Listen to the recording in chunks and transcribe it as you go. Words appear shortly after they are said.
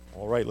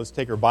All right, let's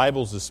take our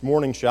Bibles this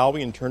morning, shall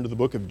we, and turn to the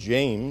book of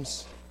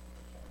James.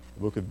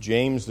 The book of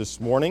James this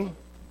morning.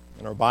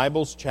 In our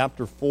Bibles,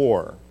 chapter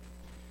 4.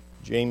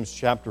 James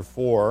chapter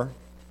 4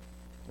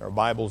 in our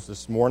Bibles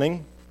this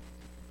morning.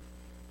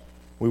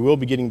 We will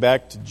be getting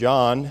back to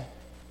John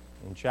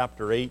in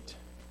chapter 8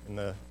 in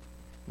the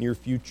near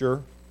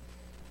future.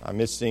 I'm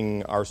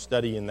missing our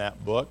study in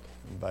that book,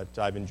 but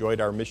I've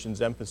enjoyed our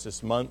missions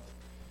emphasis month,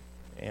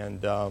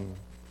 and I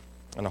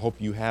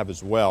hope you have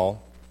as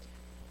well.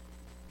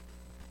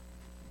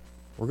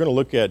 We're going to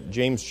look at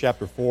James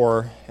chapter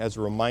 4. As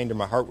a reminder,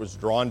 my heart was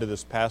drawn to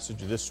this passage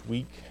this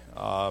week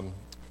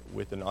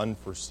with an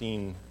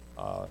unforeseen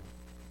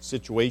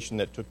situation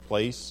that took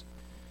place,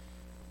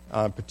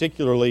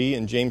 particularly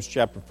in James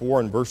chapter 4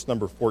 and verse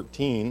number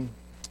 14,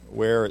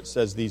 where it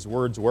says these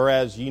words,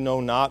 "Whereas ye know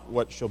not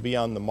what shall be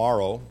on the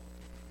morrow,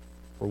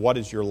 for what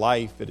is your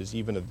life? It is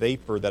even a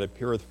vapor that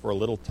appeareth for a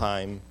little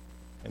time,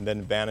 and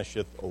then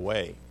vanisheth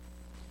away."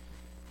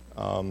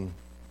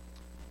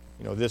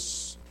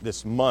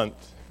 This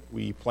month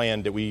we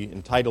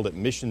entitled it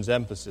Missions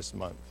Emphasis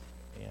Month,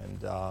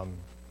 and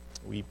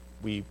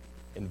we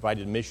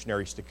invited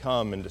missionaries to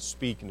come and to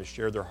speak and to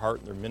share their heart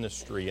and their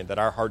ministry, and that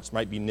our hearts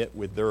might be knit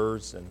with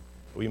theirs, and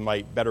we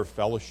might better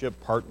fellowship,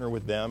 partner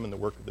with them in the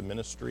work of the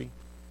ministry.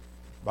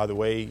 By the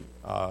way,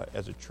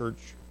 as a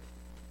church,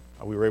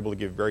 we were able to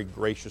give very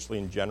graciously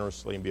and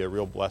generously and be a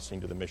real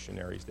blessing to the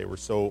missionaries. They were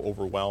so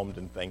overwhelmed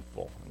and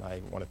thankful, and I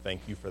want to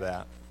thank you for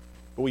that.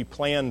 But we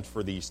planned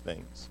for these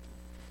things.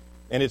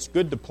 And it's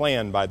good to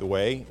plan, by the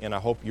way, and I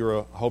hope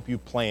you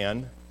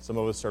plan. Some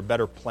of us are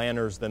better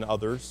planners than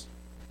others.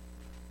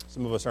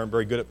 Some of us aren't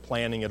very good at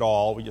planning at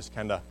all. We just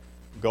kind of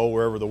go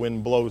wherever the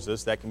wind blows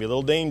us. That can be a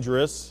little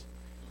dangerous.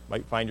 You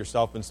might find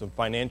yourself in some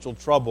financial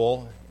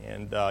trouble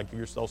and give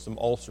yourself some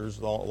ulcers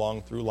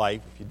along through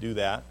life if you do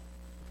that.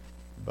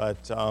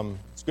 But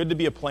it's good to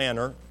be a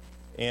planner,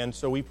 and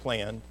so we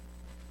planned.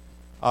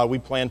 We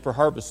planned for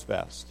Harvest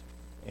Fest,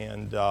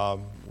 and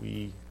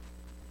we,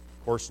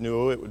 of course,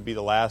 knew it would be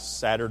the last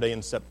Saturday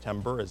in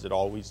September, as it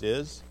always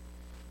is.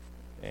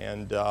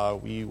 And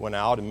we went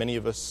out, and many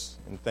of us,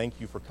 and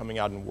thank you for coming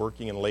out and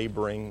working and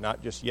laboring,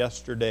 not just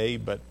yesterday,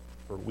 but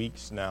for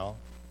weeks now.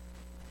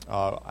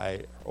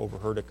 I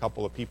overheard a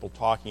couple of people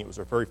talking. It was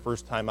our very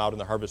first time out in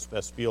the Harvest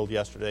Fest field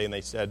yesterday, and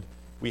they said,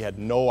 we had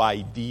no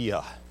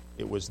idea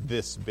it was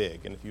this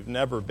big. And if you've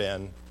never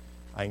been,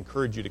 I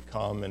encourage you to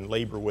come and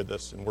labor with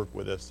us and work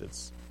with us.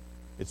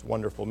 It's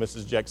wonderful.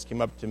 Mrs. Jex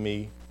came up to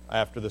me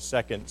after the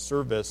second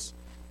service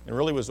and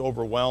really was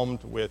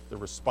overwhelmed with the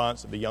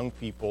response of the young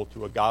people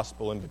to a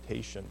gospel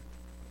invitation.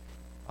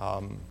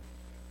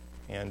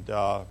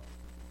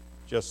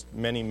 Just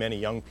many, many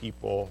young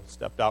people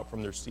stepped out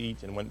from their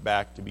seat and went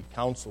back to be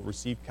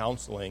receive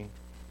counseling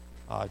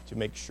to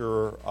make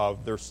sure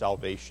of their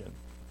salvation.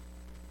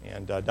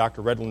 And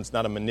Dr. Redland's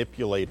not a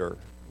manipulator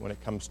when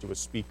it comes to a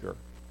speaker.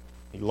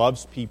 He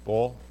loves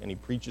people, and he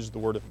preaches the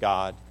Word of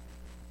God.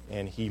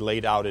 And he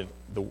laid out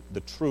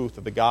the truth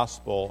of the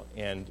gospel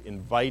and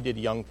invited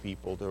young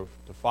people to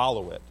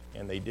follow it,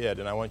 and they did.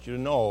 And I want you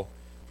to know,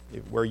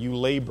 where you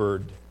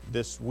labored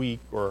this week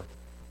or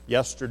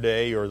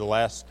yesterday or the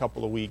last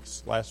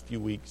few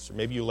weeks, or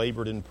maybe you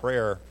labored in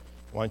prayer,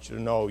 I want you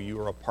to know you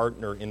are a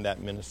partner in that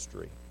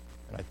ministry,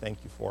 and I thank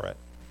you for it.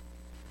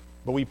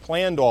 But we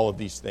planned all of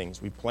these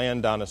things. We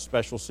planned on a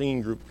special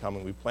singing group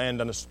coming. We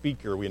planned on a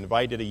speaker we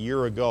invited a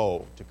year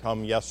ago to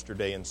come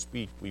yesterday and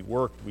speak. We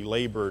worked, we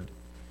labored.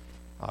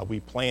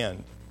 We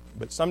planned.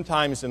 But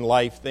sometimes in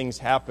life, things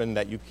happen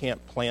that you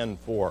can't plan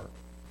for.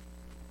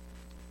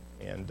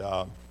 And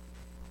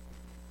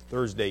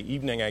Thursday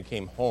evening, I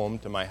came home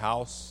to my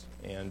house,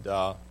 and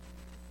I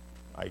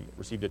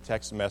received a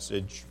text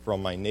message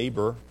from my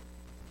neighbor,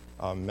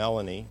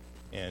 Melanie,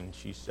 and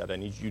she said, "I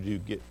need you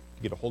to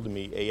get a hold of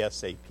me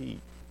ASAP."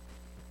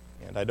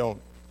 And I don't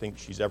think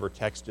she's ever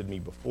texted me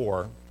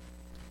before.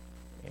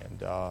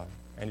 And I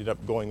ended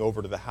up going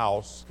over to the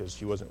house because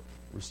she wasn't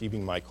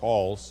receiving my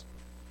calls.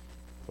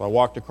 So I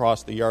walked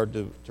across the yard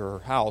to her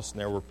house, and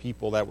there were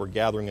people that were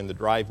gathering in the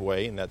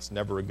driveway, and that's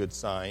never a good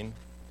sign.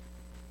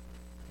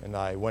 And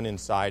I went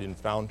inside and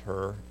found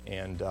her,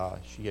 and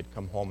she had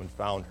come home and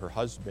found her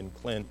husband,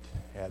 Clint,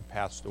 had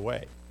passed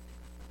away.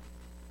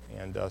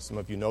 And some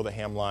of you know the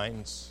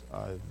Hamlines.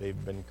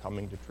 They've been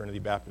coming to Trinity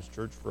Baptist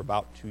Church for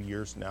about 2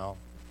 years now.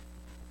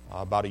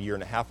 About a year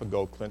and a half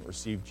ago, Clint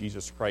received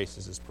Jesus Christ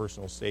as his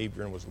personal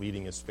Savior and was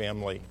leading his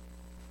family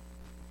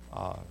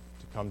to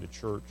come to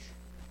church.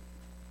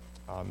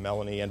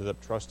 Melanie ended up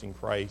trusting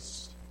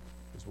Christ,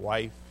 his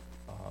wife.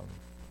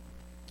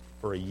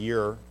 For a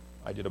year,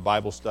 I did a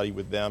Bible study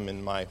with them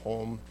in my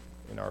home,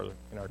 in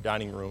our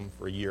dining room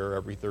for a year,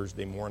 every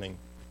Thursday morning,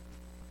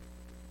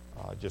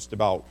 just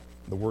about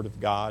the Word of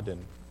God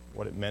and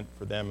what it meant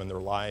for them and their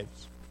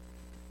lives.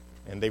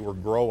 And they were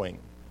growing.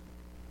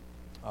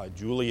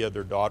 Julia,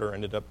 their daughter,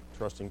 ended up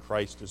trusting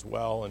Christ as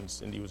well, and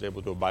Cindy was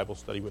able to do a Bible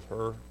study with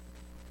her,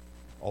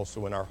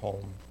 also in our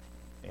home.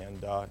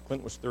 And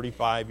Clint was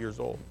 35 years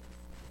old.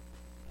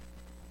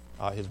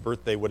 His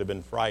birthday would have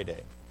been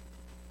Friday.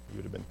 He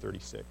would have been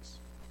 36.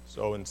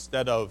 So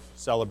instead of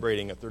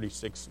celebrating a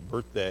 36th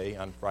birthday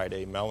on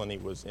Friday, Melanie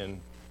was in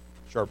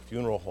Sharp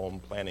Funeral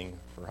Home planning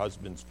her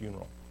husband's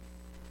funeral.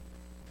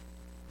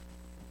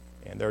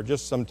 And there are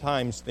just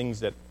sometimes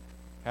things that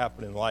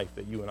happen in life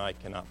that you and I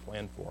cannot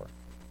plan for.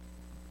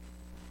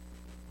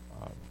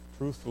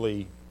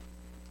 Truthfully,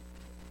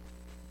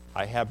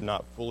 I have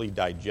not fully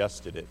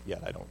digested it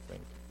yet, I don't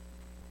think.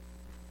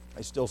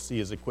 I still see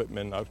his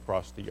equipment out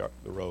across the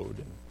road,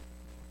 and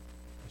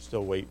I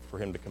still wait for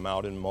him to come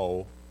out and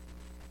mow.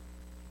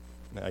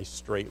 Nice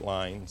straight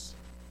lines.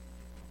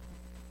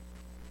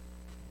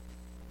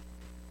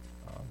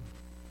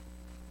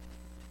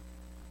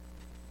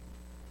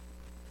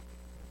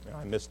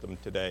 I missed them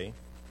today.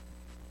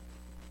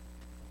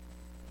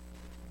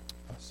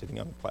 Sitting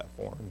on the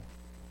platform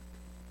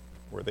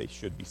where they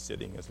should be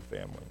sitting as a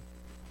family.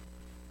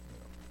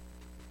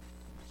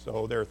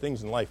 So there are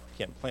things in life we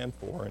can't plan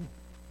for, and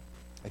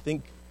I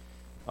think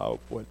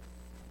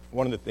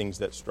one of the things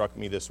that struck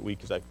me this week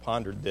as I've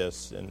pondered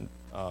this and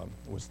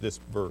was this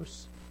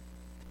verse: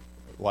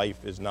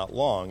 "Life is not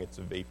long; it's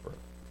a vapor."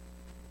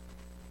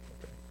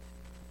 Okay.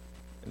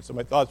 And so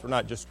my thoughts were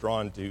not just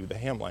drawn to the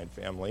Hamline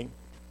family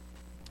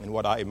and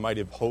what I might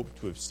have hoped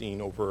to have seen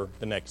over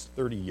the next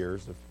 30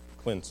 years of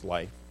Clint's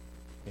life,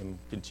 him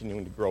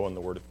continuing to grow in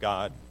the Word of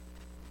God,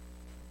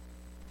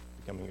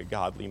 becoming a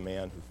godly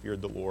man who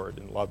feared the Lord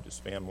and loved his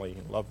family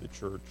and loved the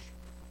church.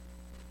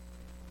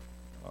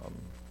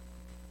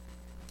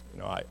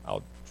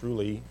 I'll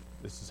truly,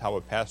 this is how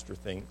a pastor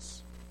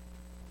thinks,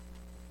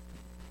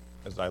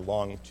 as I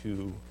long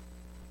to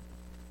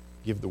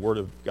give the Word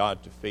of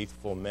God to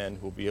faithful men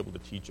who will be able to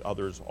teach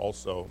others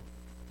also.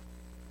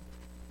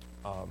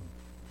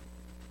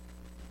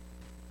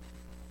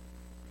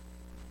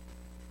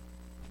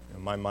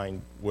 My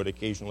mind would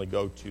occasionally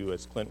go to,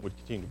 as Clint would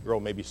continue to grow,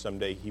 maybe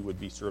someday he would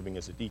be serving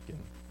as a deacon,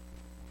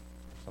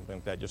 something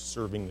like that, just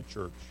serving the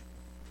church,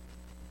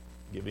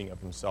 giving of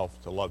himself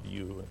to love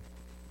you.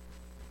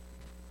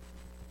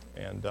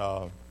 And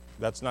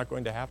that's not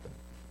going to happen.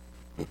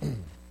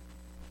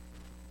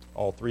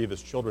 All three of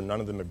his children, none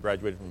of them have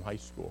graduated from high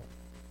school.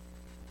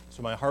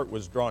 So my heart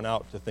was drawn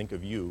out to think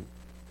of you.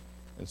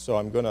 And so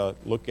I'm going to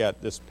look at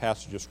this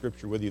passage of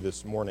Scripture with you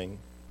this morning.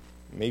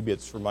 Maybe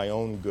it's for my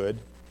own good,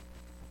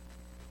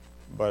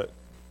 but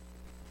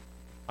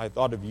I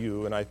thought of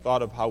you, and I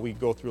thought of how we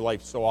go through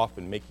life so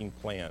often making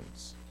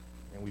plans.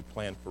 And we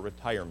plan for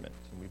retirement,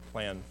 and we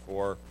plan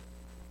for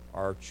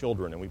our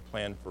children, and we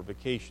plan for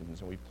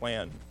vacations, and we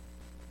plan.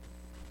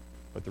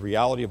 But the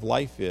reality of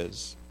life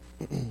is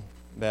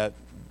that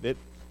it's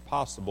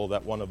possible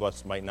that one of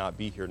us might not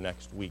be here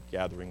next week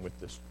gathering with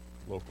this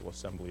local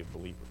assembly of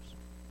believers.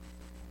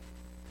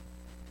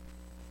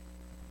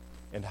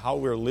 And how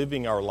we're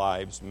living our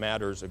lives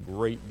matters a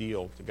great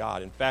deal to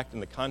God. In fact,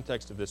 in the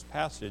context of this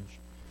passage,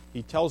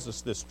 he tells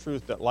us this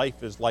truth that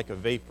life is like a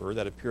vapor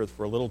that appeareth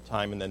for a little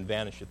time and then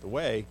vanisheth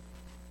away.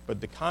 But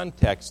the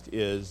context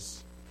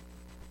is,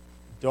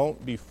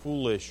 don't be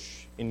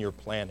foolish in your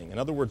planning. In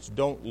other words,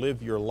 don't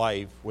live your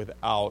life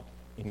without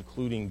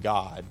including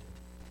God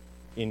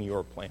in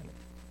your planning.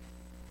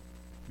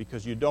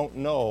 Because you don't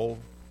know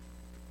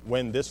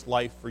when this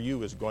life for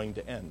you is going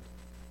to end.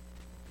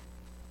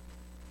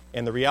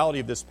 And the reality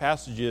of this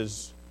passage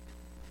is,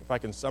 if I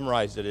can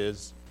summarize it,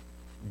 is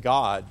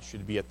God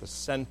should be at the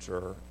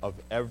center of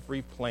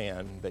every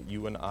plan that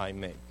you and I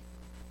make.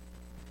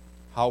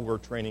 How we're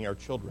training our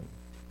children.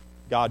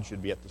 God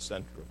should be at the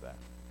center of that.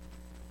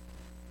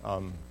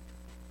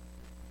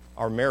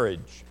 Our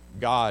marriage,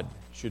 God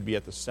should be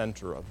at the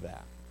center of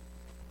that.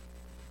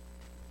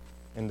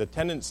 And the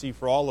tendency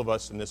for all of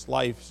us in this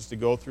life is to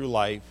go through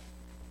life,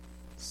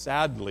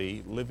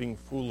 sadly, living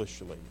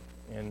foolishly.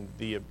 And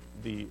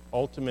the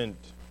ultimate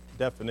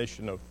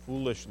definition of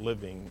foolish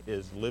living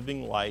is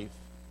living life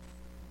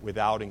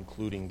without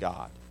including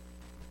God.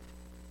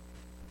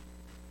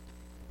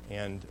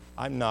 And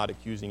I'm not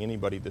accusing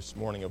anybody this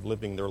morning of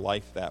living their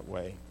life that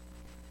way.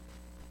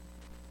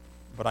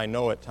 But I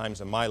know at times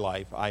in my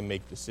life I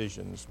make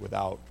decisions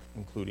without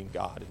including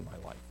God in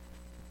my life.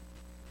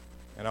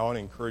 And I want to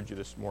encourage you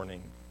this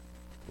morning,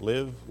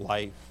 live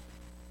life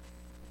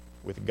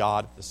with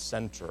God at the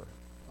center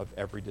of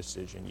every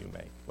decision you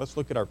make. Let's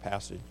look at our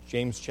passage,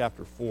 James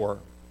chapter 4.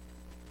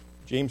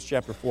 James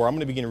chapter 4, I'm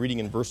going to begin reading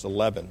in verse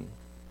 11.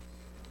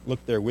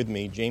 Look there with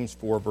me, James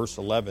 4, verse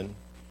 11.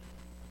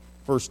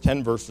 First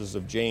 10 verses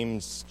of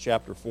James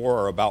chapter 4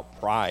 are about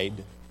pride.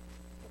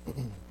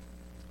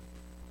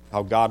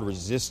 How God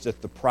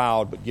resisteth the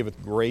proud, but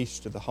giveth grace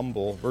to the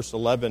humble. Verse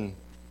 11,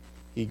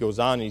 he goes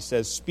on and he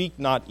says, "Speak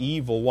not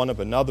evil one of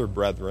another,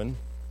 brethren."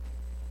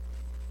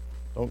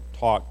 Don't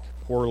talk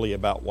poorly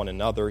about one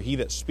another. "He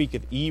that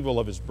speaketh evil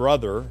of his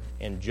brother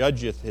and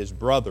judgeth his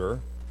brother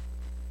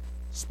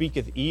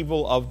speaketh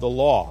evil of the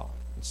law."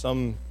 And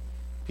some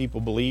people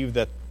believe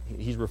that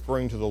he's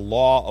referring to the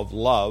law of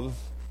love.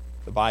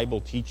 The Bible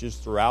teaches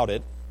throughout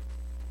it.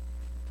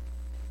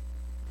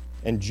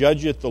 "And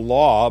judgeth the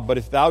law, but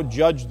if thou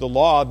judge the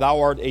law, thou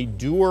art a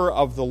doer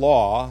of the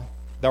law.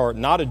 Thou art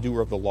not a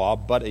doer of the law,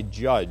 but a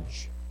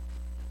judge.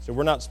 So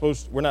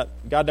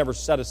God never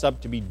set us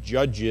up to be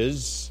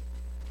judges,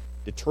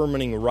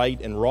 determining right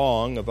and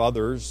wrong of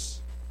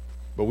others,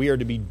 but we are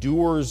to be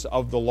doers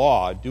of the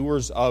law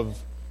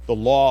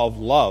of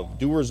love,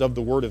 doers of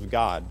the Word of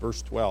God.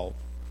 Verse 12.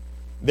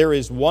 There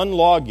is one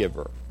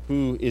lawgiver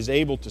who is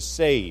able to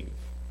save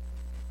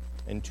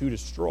and to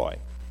destroy.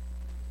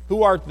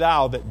 Who art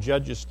thou that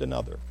judgest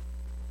another?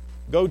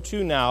 Go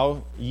to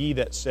now, ye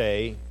that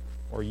say,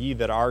 or ye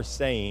that are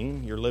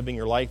saying, you're living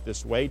your life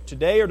this way,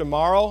 today or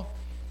tomorrow,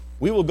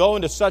 we will go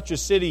into such a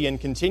city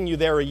and continue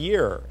there a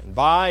year, and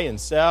buy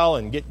and sell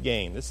and get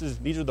gain.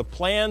 These are the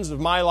plans of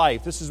my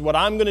life. This is what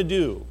I'm going to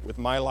do with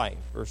my life.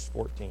 Verse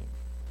 14.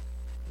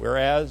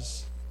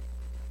 Whereas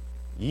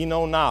ye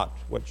know not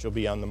what shall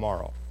be on the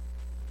morrow.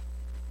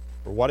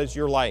 For what is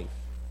your life?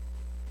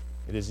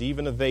 It is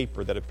even a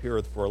vapor that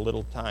appeareth for a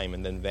little time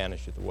and then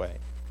vanisheth away.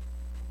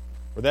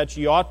 For that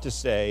ye ought to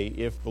say,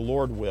 if the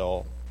Lord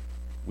will,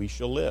 we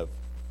shall live.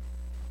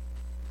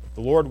 If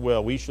the Lord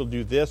will, we shall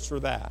do this or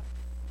that.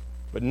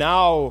 But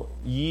now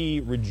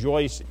ye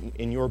rejoice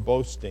in your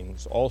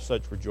boastings. All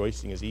such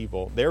rejoicing is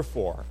evil.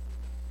 Therefore,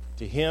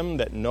 to him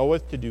that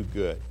knoweth to do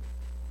good,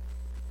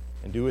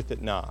 and doeth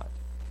it not,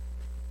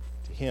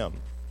 to him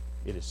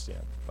it is sin.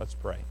 Let's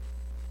pray.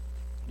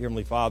 Dear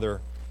Heavenly Father,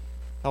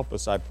 help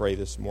us, I pray,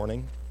 this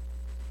morning.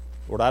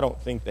 Lord, I don't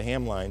think the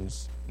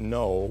Hamlines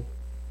know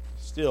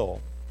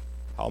still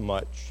how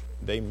much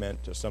they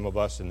meant to some of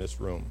us in this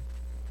room,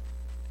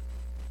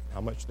 how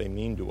much they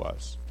mean to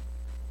us.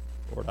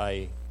 Lord,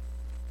 I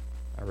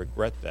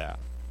regret that.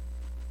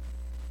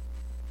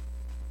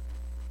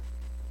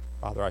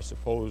 Father, I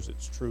suppose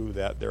it's true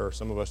that there are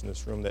some of us in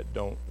this room that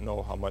don't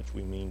know how much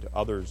we mean to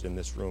others in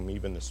this room,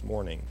 even this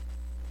morning.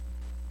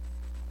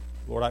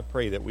 Lord, I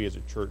pray that we as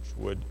a church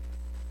would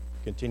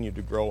continue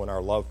to grow in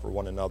our love for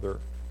one another,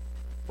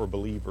 for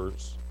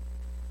believers,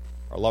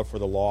 our love for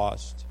the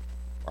lost,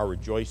 our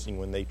rejoicing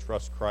when they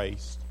trust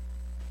Christ,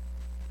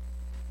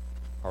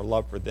 our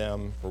love for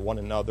them, for one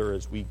another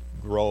as we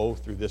grow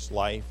through this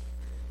life.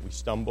 We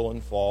stumble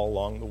and fall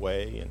along the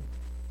way, and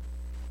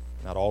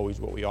not always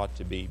what we ought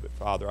to be. But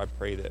Father, I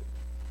pray that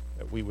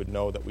we would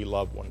know that we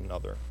love one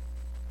another.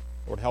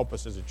 Lord, help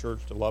us as a church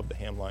to love the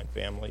Hamline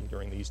family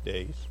during these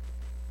days.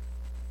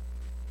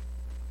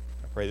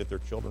 I pray that their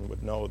children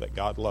would know that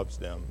God loves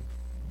them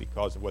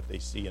because of what they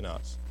see in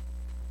us.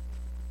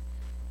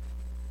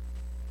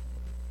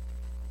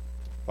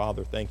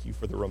 Father, thank you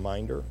for the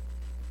reminder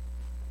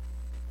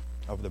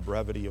of the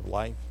brevity of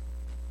life.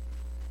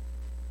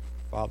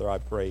 Father, I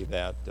pray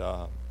that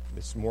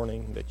this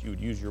morning that you would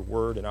use your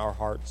word in our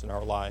hearts and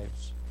our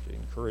lives to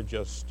encourage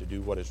us to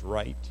do what is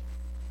right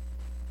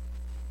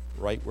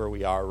where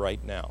we are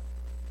right now.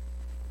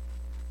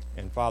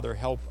 And Father,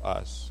 help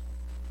us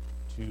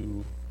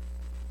to,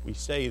 we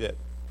say that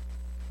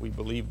we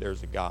believe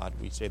there's a God.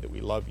 We say that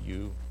we love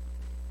you.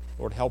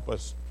 Lord, help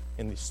us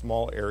in the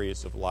small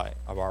areas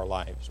of our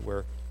lives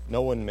where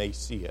no one may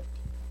see it.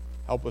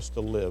 Help us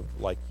to live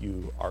like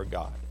you are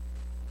God.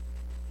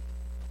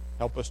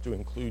 Help us to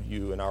include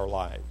you in our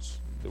lives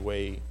the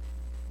way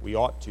we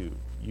ought to,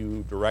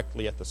 you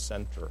directly at the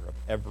center of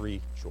every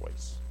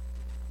choice.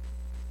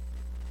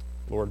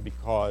 Lord,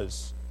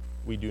 because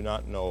we do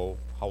not know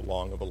how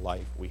long of a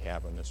life we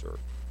have on this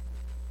earth.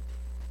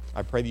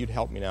 I pray that you'd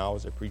help me now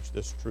as I preach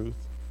this truth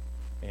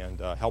and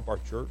help our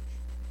church,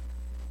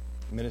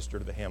 minister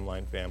to the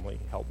Hamline family,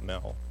 help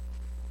Mel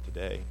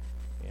today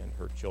and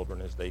her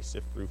children as they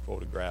sift through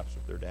photographs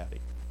of their daddy.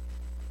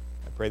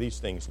 I pray these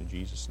things in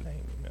Jesus'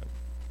 name, amen.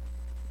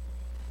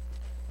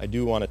 I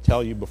do want to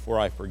tell you before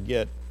I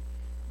forget,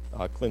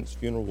 Clint's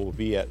funeral will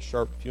be at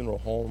Sharp Funeral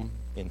Home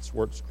in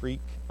Swartz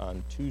Creek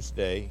on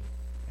Tuesday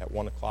at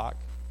 1 o'clock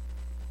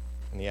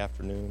in the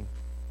afternoon.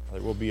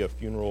 There will be a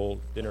funeral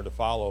dinner to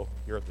follow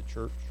here at the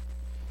church.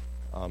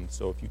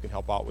 So if you can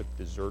help out with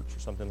desserts or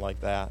something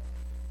like that,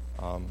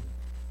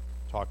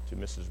 talk to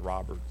Mrs.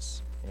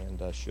 Roberts,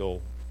 and she'll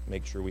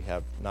make sure we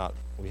have enough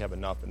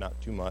and not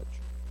too much.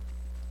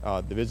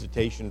 The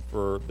visitation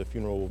for the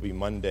funeral will be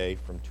Monday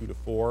from 2 to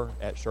 4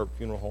 at Sharp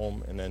Funeral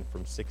Home, and then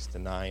from 6 to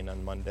 9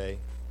 on Monday.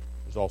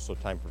 There's also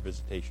time for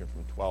visitation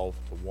from 12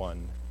 to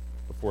 1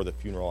 before the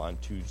funeral on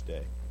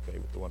Tuesday, okay,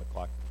 with the 1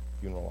 o'clock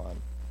funeral on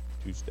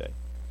Tuesday.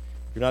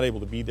 If you're not able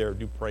to be there,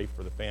 do pray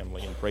for the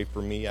family and pray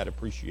for me. I'd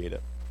appreciate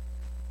it.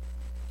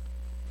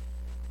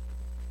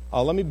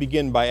 Let me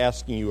begin by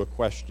asking you a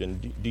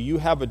question. Do you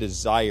have a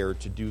desire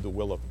to do the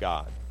will of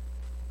God?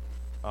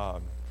 Do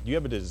you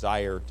have a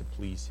desire to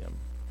please Him?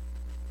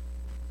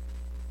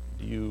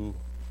 Do you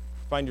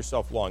find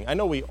yourself longing? I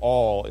know we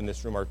all in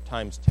this room are at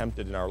times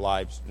tempted in our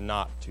lives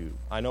not to.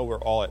 I know we're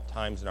all at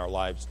times in our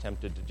lives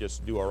tempted to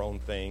just do our own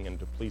thing and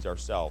to please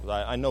ourselves.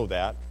 I know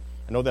that.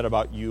 I know that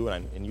about you,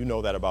 and you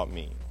know that about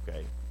me,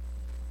 okay?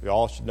 We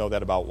all should know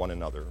that about one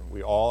another.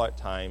 We all at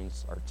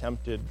times are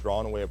tempted,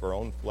 drawn away of our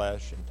own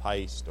flesh,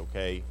 enticed,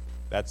 okay?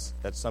 That's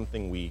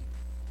something we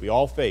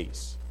all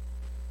face.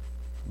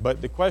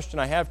 But the question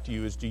I have to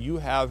you is, do you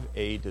have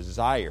a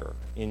desire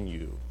in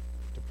you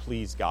to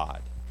please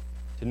God,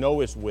 to know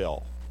His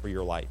will, for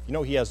your life. You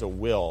know He has a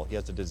will. He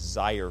has a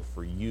desire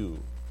for you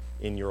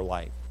in your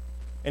life.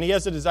 And He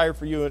has a desire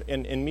for you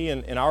and me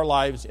in our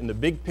lives in the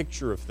big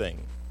picture of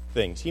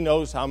things. He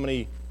knows how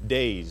many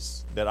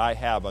days that I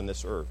have on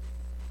this earth.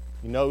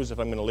 He knows if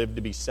I'm going to live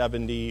to be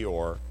 70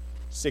 or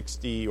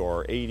 60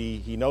 or 80.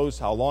 He knows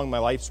how long my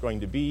life's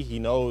going to be. He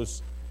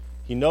knows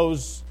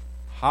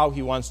how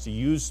He wants to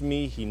use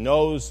me. He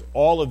knows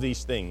all of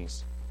these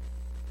things.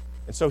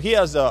 And so He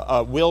has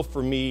a will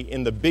for me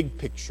in the big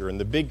picture, in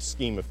the big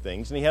scheme of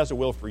things. And He has a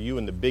will for you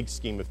in the big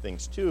scheme of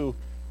things too.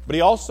 But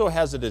He also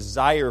has a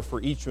desire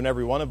for each and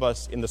every one of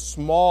us in the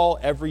small,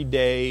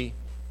 everyday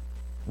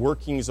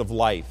workings of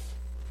life.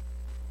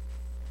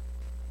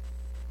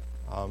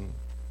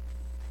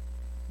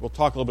 We'll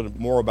talk a little bit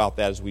more about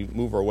that as we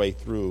move our way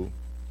through.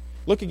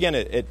 Look again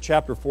at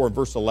chapter 4,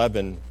 verse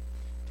 11.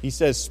 He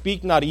says,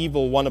 "Speak not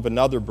evil one of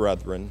another,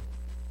 brethren."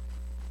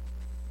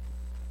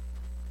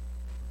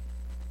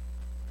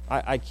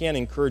 I can't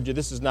encourage you.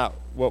 This is not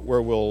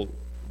where we'll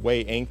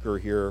weigh anchor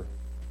here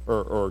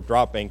or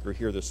drop anchor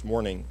here this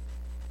morning.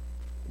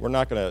 We're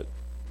not going to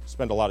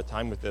spend a lot of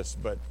time with this,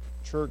 but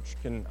church,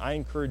 can I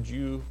encourage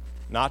you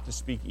not to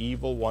speak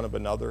evil one of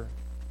another?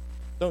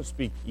 Don't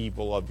speak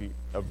evil of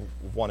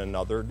one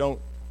another. Don't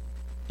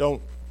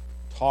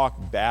talk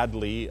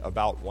badly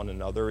about one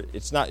another.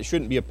 It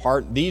shouldn't be a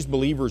part. These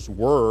believers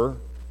were,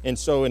 and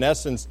so in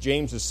essence,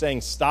 James is saying,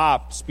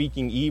 stop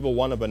speaking evil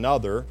one of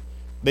another.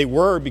 They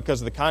were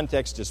because the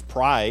context is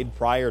pride,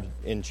 prior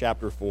in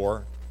chapter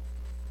 4.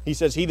 He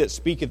says, "He that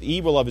speaketh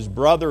evil of his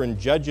brother and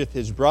judgeth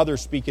his brother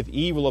speaketh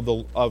evil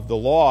of the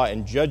law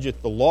and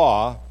judgeth the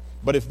law.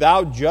 But if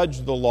thou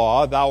judge the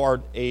law, thou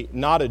art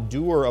not a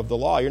doer of the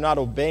law." You're not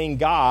obeying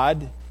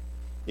God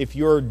if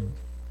you're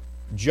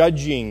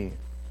judging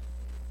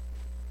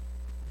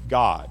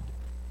God.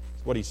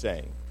 That's what he's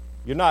saying.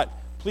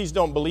 Please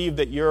don't believe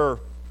that you're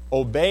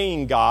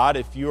obeying God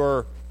if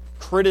you're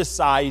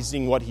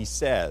criticizing what He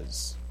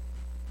says.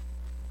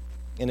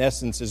 In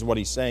essence, is what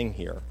he's saying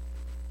here.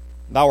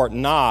 Thou art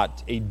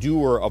not a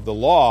doer of the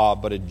law,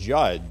 but a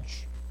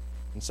judge.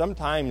 And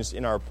sometimes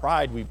in our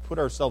pride, we put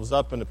ourselves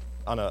up in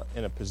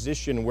a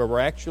position where we're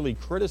actually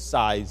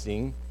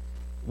criticizing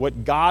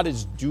what God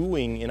is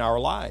doing in our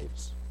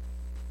lives.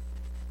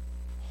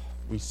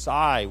 We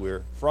sigh,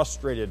 we're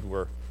frustrated,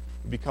 we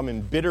become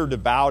embittered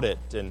about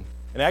it, and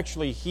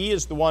actually He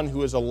is the one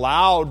who has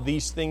allowed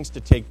these things to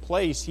take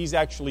place. He's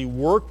actually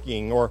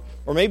working, or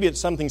maybe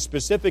it's something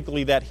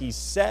specifically that He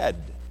said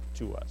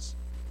to us.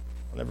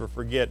 I'll never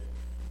forget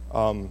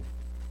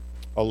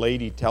a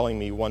lady telling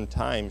me one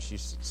time, she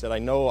said, "I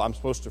know I'm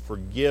supposed to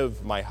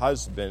forgive my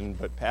husband,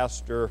 but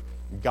Pastor,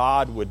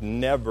 God would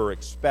never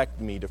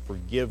expect me to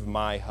forgive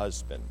my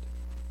husband."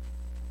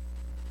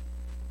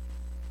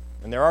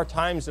 And there are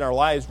times in our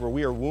lives where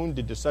we are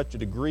wounded to such a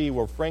degree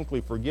where,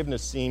 frankly,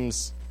 forgiveness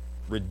seems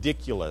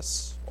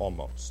ridiculous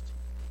almost.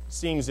 It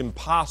seems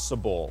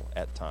impossible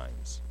at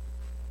times.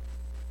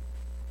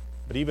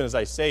 But even as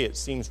I say it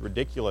seems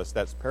ridiculous,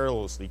 that's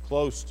perilously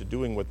close to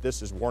doing what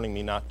this is warning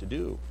me not to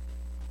do.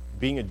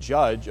 Being a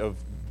judge of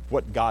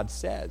what God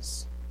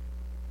says.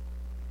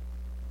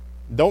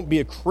 Don't be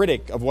a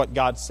critic of what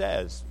God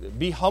says.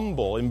 Be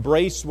humble.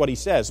 Embrace what He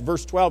says.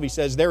 Verse 12, he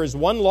says, "There is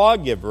one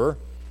lawgiver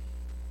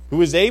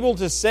who is able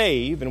to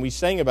save," and we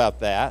sang about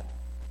that,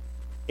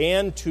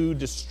 "and to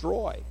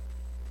destroy.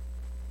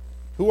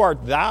 Who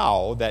art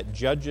thou that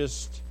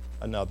judgest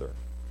another?"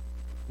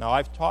 Now,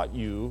 I've taught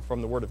you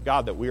from the Word of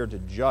God that we are to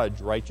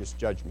judge righteous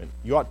judgment.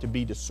 You ought to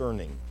be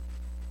discerning.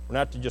 We're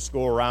not to just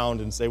go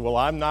around and say, "Well,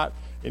 I'm not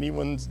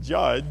anyone's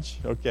judge."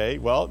 Okay,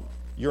 well,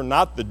 you're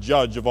not the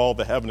judge of all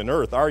the heaven and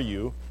earth, are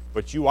you?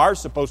 But you are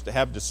supposed to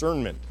have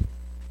discernment.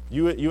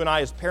 You and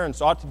I as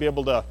parents ought to be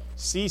able to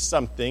see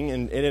something,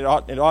 and it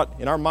ought,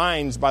 in our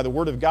minds, by the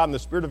Word of God and the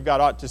Spirit of God,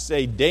 ought to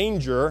say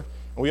danger,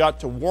 and we ought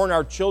to warn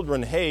our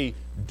children, hey,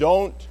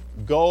 don't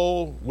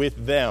go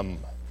with them.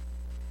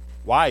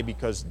 Why?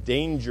 Because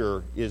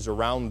danger is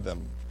around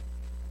them.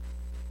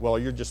 Well,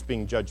 you're just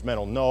being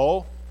judgmental.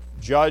 No,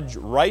 judge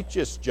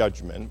righteous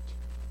judgment.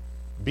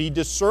 Be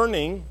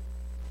discerning,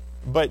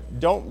 but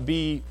don't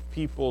be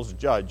people's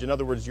judge. In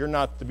other words, you're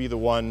not to be the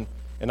one,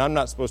 and I'm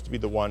not supposed to be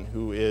the one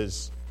who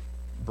is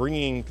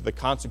bringing the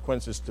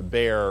consequences to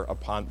bear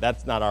upon.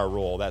 That's not our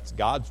role. That's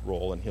God's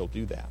role, and He'll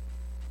do that.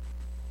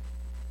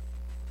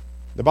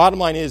 The bottom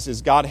line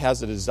is God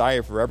has a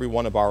desire for every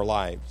one of our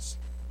lives.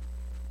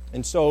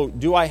 And so,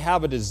 do I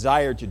have a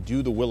desire to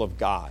do the will of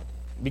God?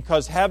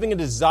 Because having a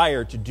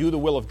desire to do the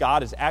will of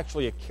God is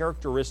actually a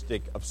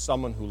characteristic of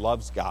someone who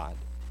loves God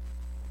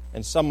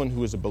and someone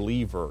who is a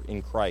believer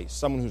in Christ,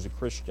 someone who's a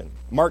Christian.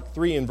 Mark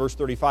 3 in verse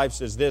 35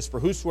 says this, "For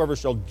whosoever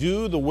shall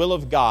do the will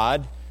of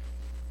God,"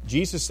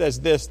 Jesus says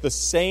this, "the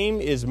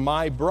same is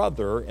my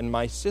brother and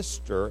my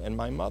sister and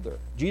my mother."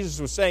 Jesus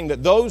was saying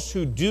that those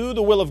who do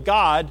the will of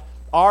God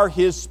are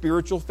His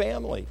spiritual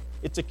family.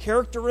 It's a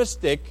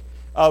characteristic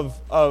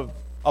of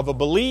a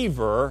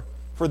believer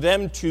for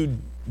them to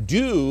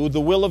do the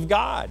will of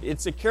God.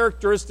 It's a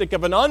characteristic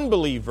of an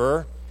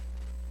unbeliever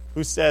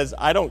who says,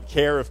 I don't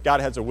care if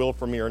God has a will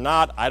for me or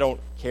not. I don't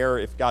care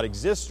if God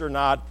exists or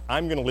not.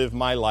 I'm going to live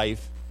my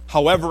life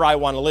however I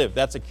want to live.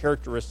 That's a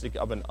characteristic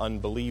of an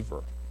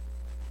unbeliever.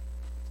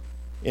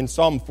 In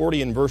Psalm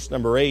 40 and verse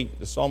number 8,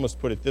 the psalmist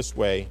put it this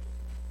way,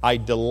 I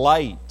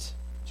delight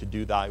to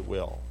do thy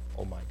will,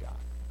 oh my God.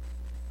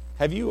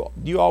 Do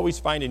you always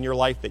find in your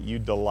life that you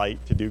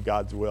delight to do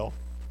God's will?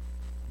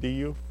 Do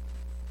you?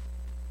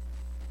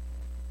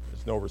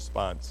 There's no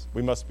response.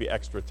 We must be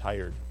extra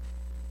tired.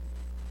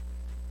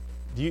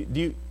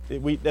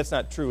 That's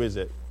not true, is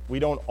it? We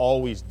don't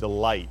always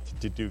delight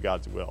to do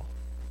God's will.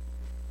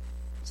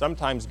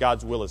 Sometimes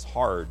God's will is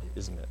hard,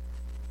 isn't it?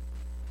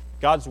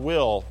 God's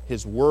will,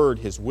 His Word,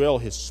 His will,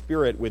 His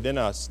Spirit within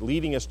us,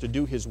 leading us to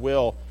do His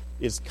will,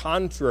 is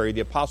contrary,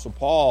 the Apostle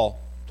Paul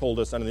told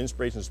us under the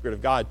inspiration of the Spirit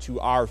of God, to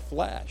our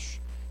flesh.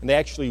 And they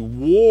actually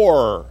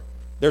war.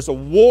 There's a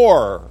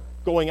war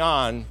going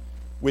on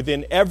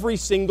within every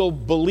single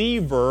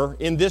believer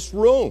in this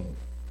room.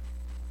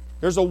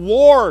 There's a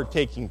war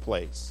taking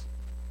place.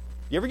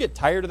 You ever get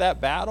tired of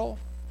that battle?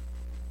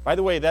 By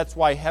the way, that's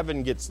why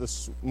heaven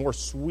gets more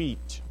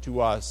sweet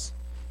to us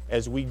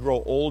as we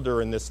grow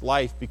older in this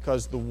life,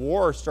 because the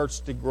war starts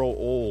to grow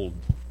old.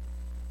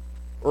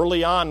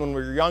 Early on, when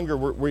we're younger,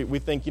 we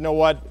think, you know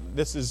what,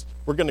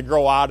 we're going to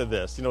grow out of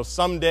this.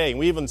 Someday, and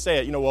we even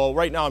say it, well,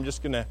 right now I'm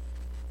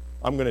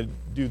going to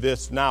do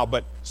this now,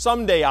 but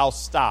someday I'll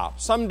stop.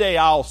 Someday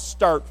I'll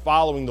start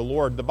following the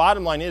Lord. The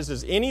bottom line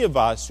is any of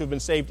us who have been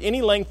saved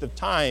any length of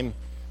time,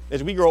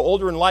 as we grow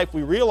older in life,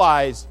 we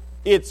realize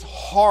it's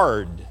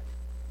hard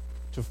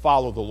to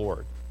follow the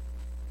Lord.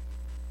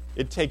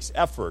 It takes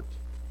effort.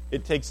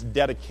 It takes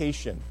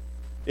dedication.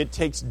 It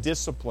takes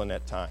discipline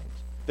at times.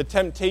 The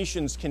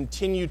temptations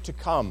continue to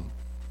come.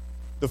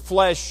 The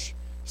flesh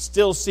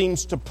still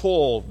seems to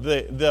pull.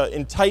 The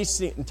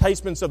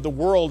enticements of the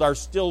world are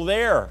still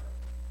there.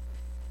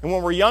 And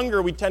when we're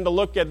younger, we tend to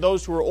look at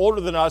those who are older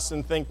than us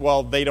and think,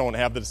 well, they don't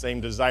have the same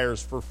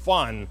desires for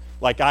fun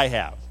like I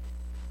have.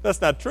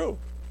 That's not true.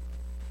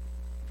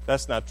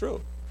 That's not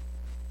true.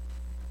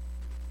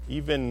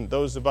 Even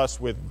those of us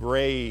with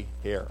gray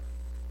hair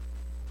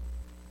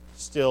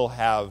still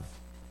have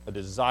a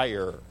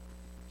desire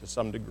to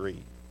some degree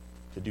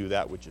to do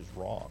that which is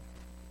wrong.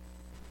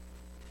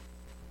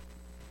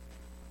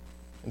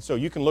 And so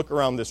you can look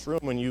around this room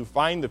and you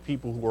find the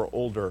people who are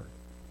older,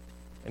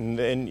 and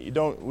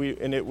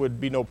it would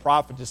be no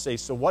profit to say,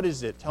 so what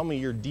is it? Tell me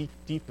your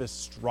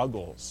deepest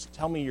struggles.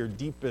 Tell me your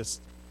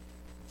deepest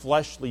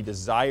fleshly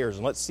desires,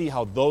 and let's see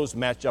how those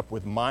match up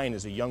with mine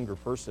as a younger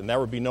person. There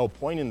would be no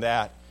point in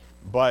that,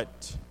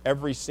 but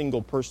every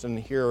single person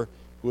here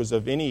who is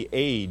of any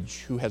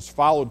age, who has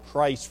followed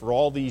Christ for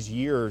all these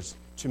years,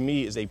 to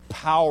me is a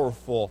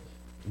powerful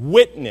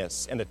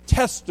witness and a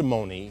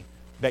testimony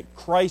that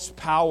Christ's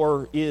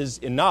power is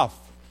enough,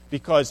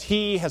 because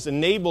He has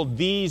enabled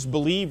these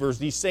believers,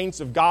 these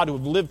saints of God who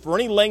have lived for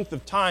any length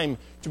of time,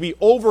 to be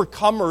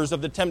overcomers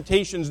of the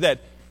temptations that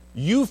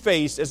you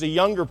face as a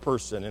younger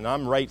person. And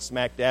I'm right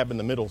smack dab in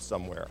the middle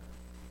somewhere.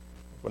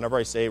 Whenever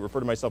I refer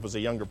to myself as a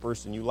younger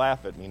person, you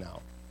laugh at me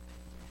now.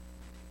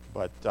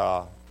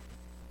 But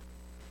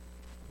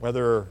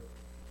whether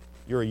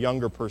you're a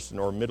younger person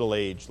or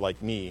middle-aged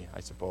like me,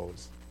 I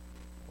suppose,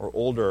 or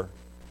older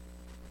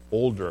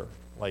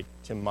like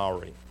Tim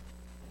Mowry,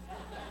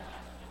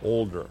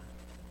 older.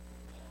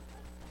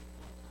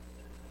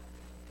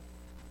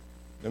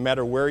 No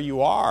matter where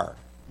you are,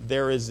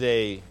 there is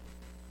a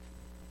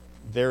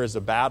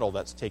battle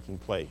that's taking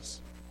place.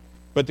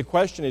 But the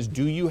question is,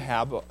 do you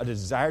have a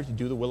desire to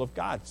do the will of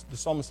God? The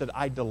psalmist said,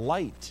 I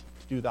delight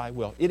to do thy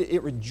will.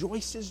 It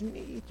rejoices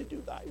me to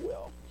do thy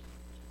will.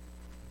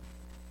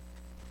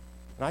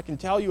 And I can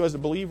tell you as a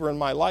believer in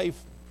my life,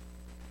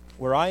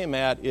 where I am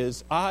at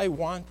is I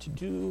want to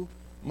do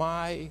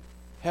my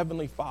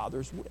Heavenly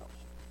Father's will.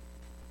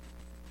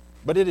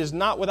 But it is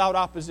not without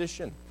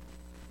opposition.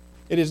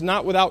 It is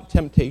not without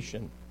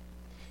temptation.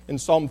 In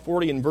Psalm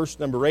 40 and verse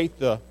number 8,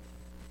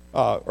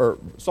 or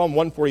Psalm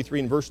 143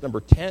 and verse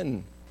number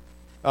 10,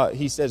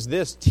 he says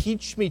this,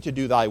 teach me to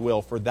do thy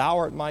will, for thou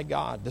art my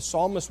God. The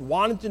psalmist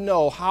wanted to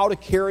know how to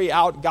carry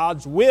out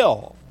God's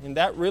will. And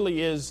that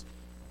really is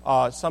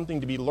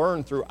something to be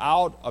learned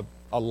throughout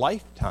a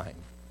lifetime.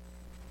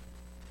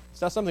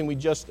 It's not something we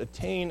just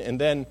attain and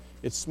then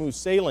it's smooth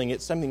sailing.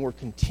 It's something we're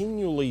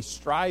continually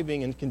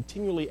striving and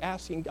continually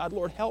asking God,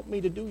 Lord, help me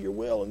to do your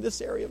will in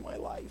this area of my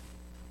life.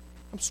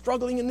 I'm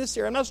struggling in this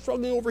area. I'm not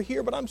struggling over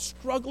here, but I'm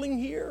struggling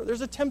here.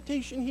 There's a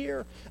temptation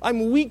here.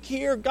 I'm weak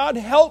here. God,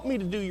 help me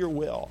to do your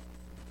will.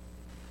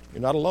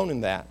 You're not alone in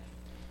that.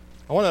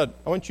 I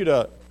want you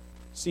to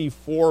see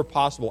 4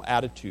 possible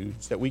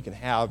attitudes that we can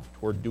have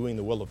toward doing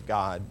the will of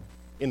God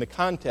in the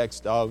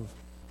context of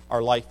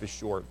our life is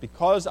short.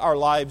 Because our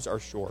lives are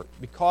short,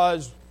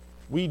 because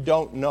we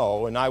don't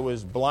know, and I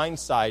was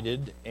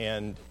blindsided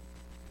and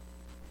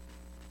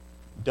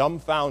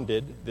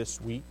dumbfounded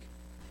this week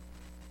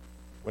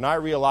when I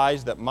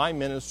realized that my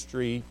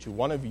ministry to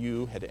one of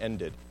you had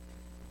ended,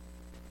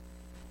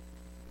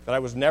 that I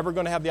was never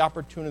going to have the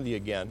opportunity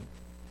again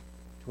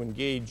to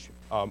engage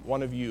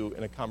one of you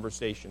in a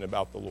conversation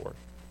about the Lord.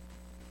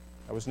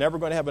 I was never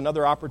going to have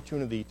another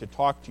opportunity to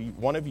talk to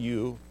one of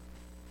you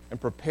and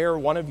prepare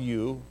one of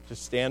you to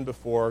stand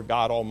before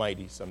God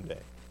Almighty someday.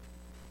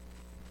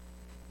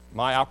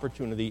 My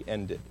opportunity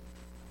ended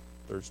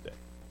Thursday.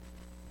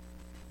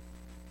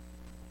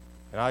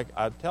 And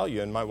I'll tell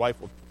you, and my wife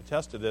will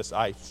attest to this,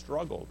 I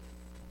struggled.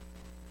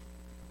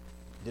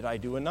 Did I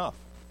do enough?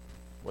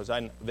 Was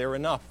I there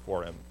enough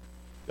for him?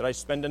 Did I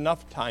spend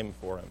enough time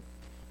for him?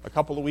 A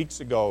couple of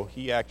weeks ago,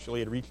 he actually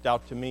had reached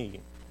out to me,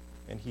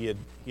 and he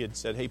had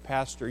said, "Hey,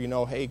 Pastor,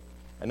 hey,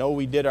 I know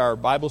we did our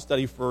Bible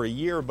study for a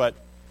year, but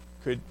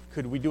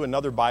could we do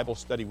another Bible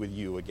study with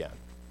you again?"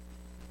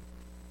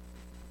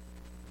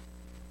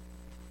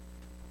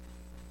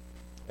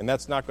 And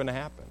that's not going to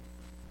happen.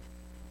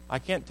 I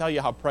can't tell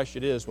you how precious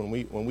it is when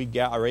we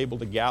are able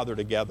to gather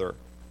together.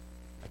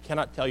 I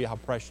cannot tell you how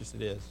precious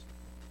it is.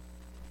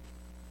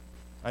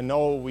 I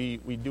know we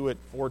do it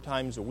 4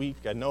 times a week.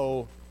 I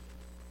know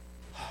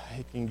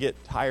it can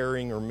get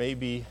tiring, or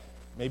maybe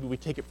we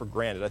take it for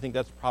granted. I think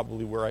that's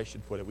probably where I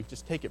should put it. We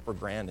just take it for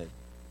granted.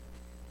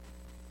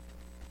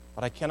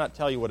 But I cannot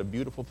tell you what a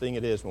beautiful thing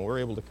it is when we're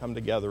able to come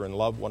together and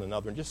love one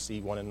another and just see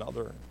one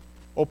another.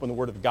 Open the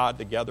Word of God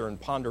together and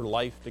ponder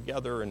life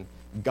together and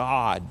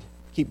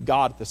keep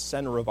God at the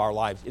center of our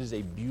lives. It is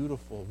a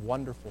beautiful,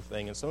 wonderful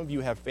thing. And some of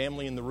you have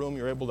family in the room.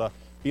 You're able to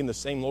be in the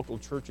same local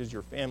church as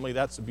your family.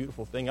 That's a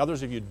beautiful thing.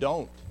 Others of you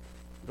don't.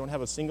 You don't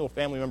have a single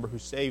family member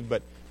who's saved,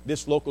 but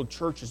this local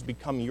church has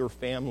become your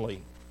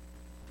family.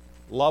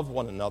 Love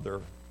one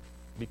another,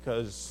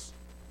 because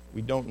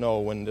we don't know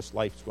when this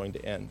life is going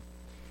to end.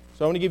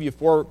 So I want to give you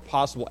 4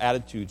 possible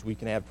attitudes we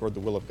can have toward the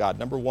will of God.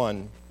 Number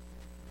 1,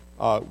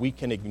 we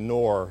can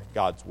ignore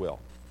God's will.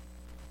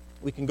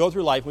 We can go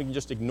through life, we can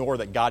just ignore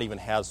that God even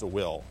has a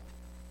will.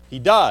 He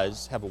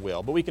does have a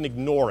will, but we can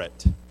ignore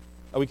it.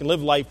 We can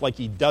live life like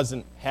He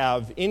doesn't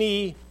have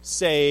any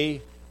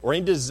say or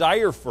any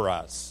desire for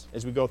us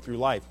as we go through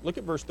life. Look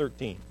at verse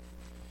 13.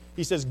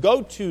 He says,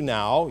 "Go to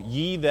now,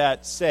 ye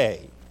that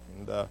say."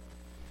 And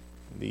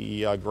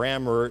the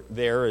grammar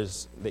there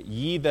is that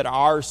ye that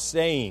are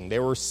saying. They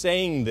were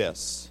saying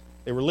this.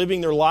 They were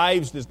living their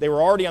lives. They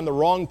were already on the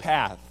wrong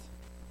path.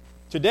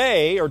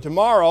 Today or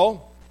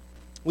tomorrow,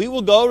 we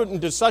will go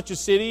into such a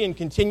city and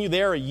continue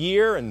there a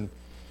year and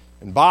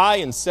buy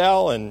and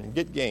sell and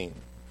get gain.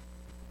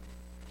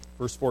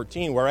 Verse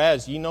 14,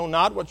 "Whereas ye know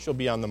not what shall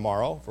be on the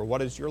morrow, for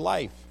what is your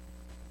life?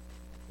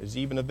 It is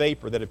even a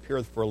vapor that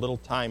appeareth for a little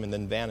time and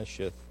then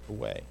vanisheth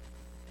away."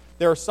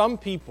 There are some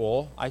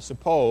people, I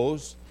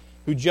suppose,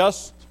 who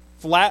just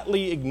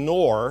flatly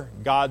ignore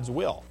God's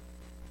will.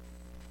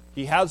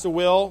 He has a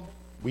will.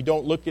 We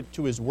don't look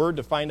to His Word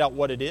to find out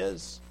what it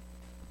is.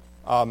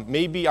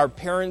 Maybe our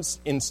parents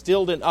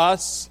instilled in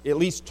us, at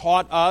least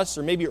taught us,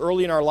 or maybe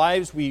early in our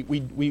lives we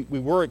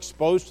were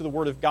exposed to the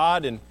Word of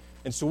God, and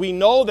so we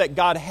know that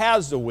God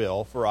has a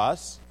will for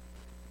us,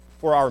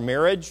 for our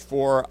marriage,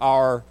 for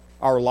our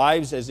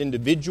lives as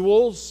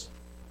individuals,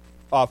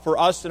 for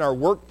us in our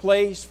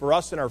workplace, for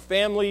us in our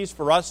families,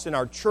 for us in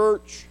our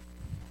church,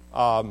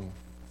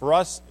 for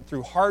us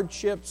through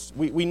hardships.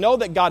 We know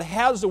that God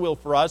has a will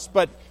for us,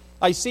 but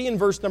I see in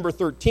verse number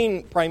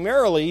 13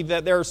 primarily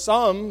that there are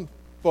some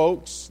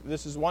folks,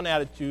 this is one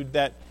attitude,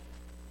 that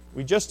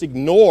we just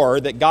ignore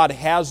that God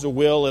has a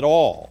will at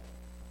all.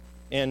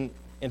 And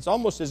it's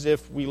almost as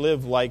if we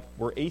live like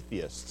we're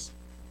atheists.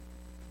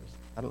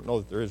 I don't know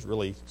that there is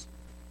really,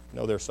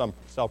 there's some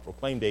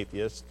self-proclaimed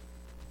atheists,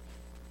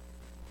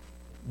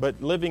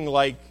 but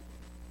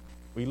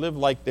we live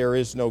like there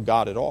is no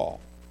God at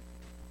all.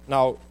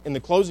 Now, in the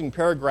closing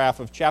paragraph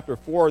of chapter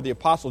 4, the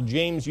Apostle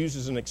James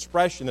uses an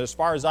expression that, as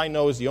far as I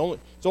know, it's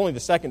only the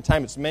second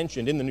time it's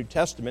mentioned in the New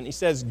Testament. He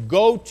says,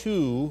 "Go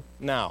to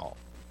now."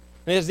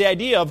 And it has the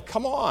idea of,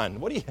 come on,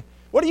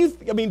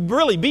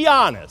 really, be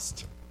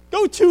honest.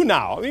 Go to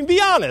now. Be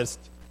honest.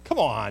 Come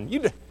on.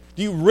 Are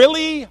you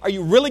really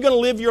going to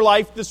live your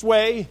life this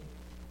way?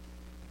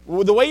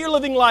 Well, the way you're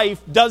living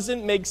life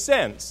doesn't make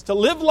sense. To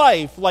live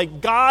life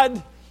like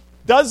God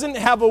doesn't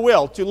have a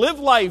will, to live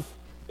life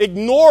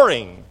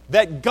ignoring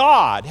that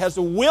God has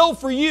a will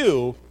for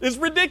you is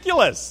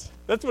ridiculous.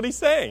 That's what he's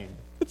saying.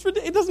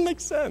 It doesn't make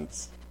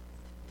sense.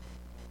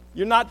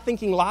 You're not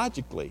thinking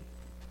logically.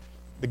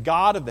 The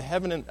God of the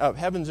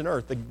heavens and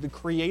earth, the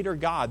Creator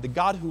God, the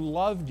God who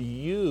loved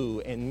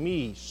you and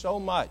me so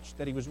much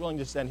that He was willing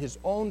to send His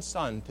own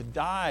Son to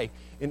die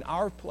in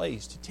our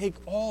place, to take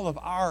all of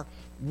our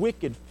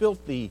wicked,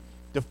 filthy,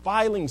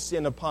 defiling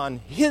sin upon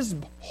His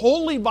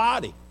holy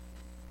body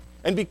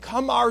and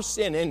become our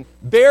sin and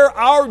bear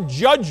our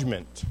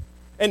judgment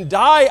and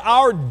die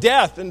our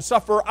death and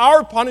suffer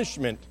our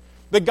punishment.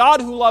 The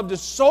God who loved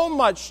us so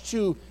much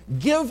to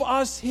give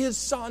us His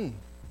Son.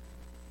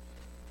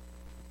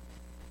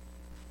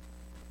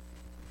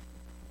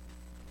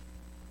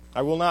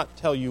 I will not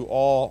tell you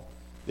all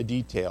the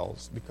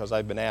details because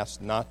I've been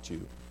asked not to.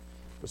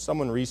 But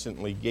someone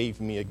recently gave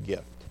me a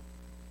gift.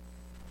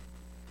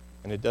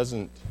 And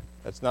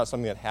that's not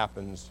something that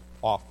happens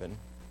often.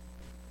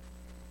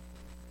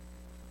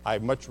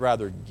 I'd much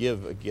rather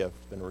give a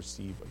gift than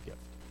receive a gift.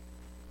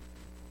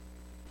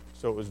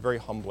 So it was very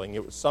humbling.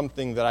 It was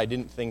something that I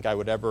didn't think I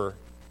would ever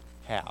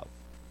have.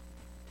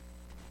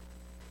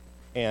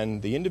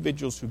 And the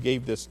individuals who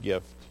gave this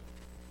gift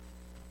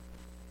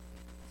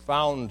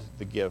found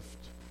the gift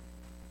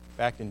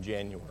back in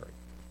January.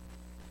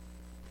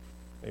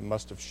 They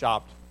must have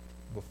shopped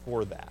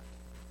before that.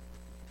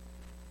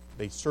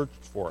 They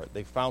searched for it.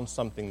 They found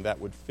something that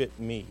would fit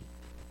me.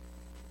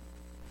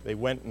 They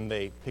went and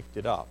they picked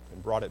it up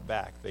and brought it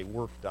back. They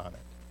worked on it.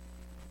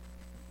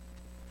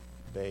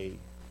 They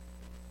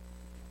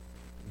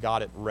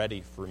got it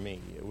ready for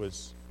me. It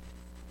was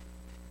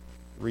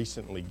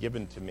recently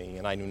given to me,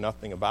 and I knew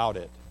nothing about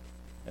it.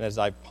 And as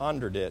I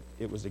pondered it,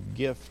 it was a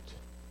gift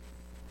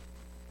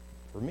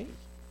for me.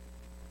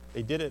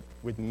 They did it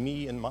with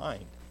me in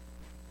mind.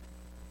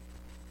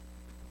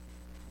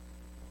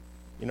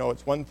 You know,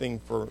 it's one thing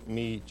for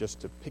me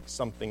just to pick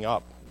something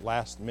up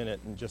last minute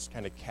and just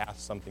kind of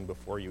cast something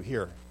before you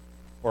here.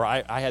 Or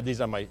I had these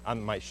on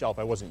my shelf.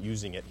 I wasn't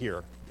using it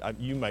here.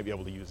 You might be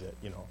able to use it,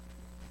 you know.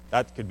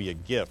 That could be a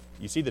gift.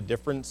 You see the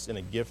difference in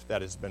a gift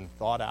that has been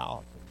thought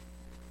out,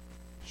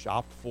 and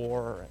shopped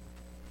for, and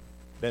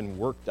then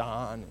worked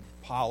on, and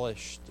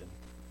polished,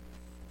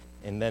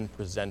 and then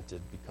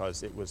presented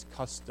because it was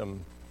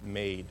custom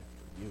made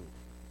for you.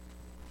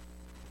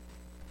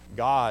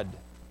 God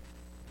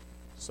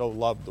so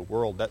loved the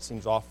world. That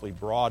seems awfully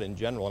broad in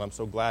general, and I'm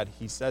so glad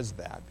he says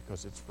that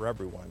because it's for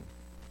everyone.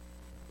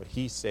 But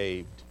he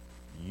saved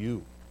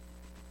you.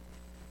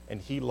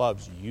 And he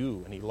loves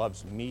you, and he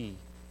loves me.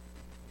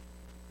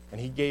 And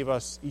he gave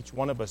us, each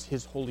one of us,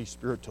 his Holy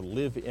Spirit to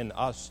live in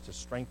us, to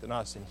strengthen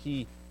us. And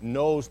he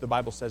knows, the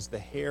Bible says, the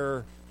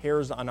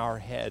hairs on our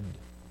head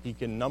he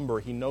can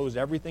number. He knows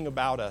everything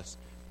about us,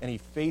 and he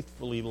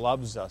faithfully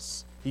loves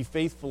us. He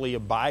faithfully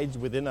abides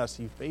within us.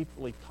 He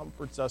faithfully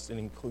comforts us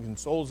and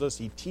consoles us.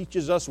 He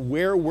teaches us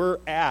where we're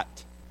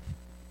at.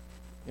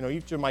 You know,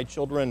 each of my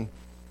children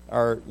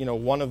are, you know,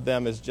 one of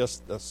them is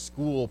just a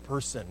school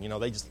person. You know,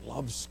 they just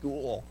love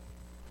school.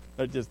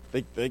 They're just,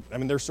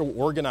 they're so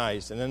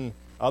organized. And then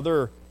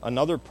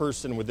another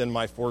person within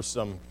my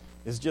foursome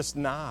is just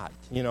not,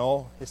 you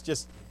know. It's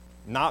just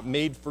not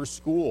made for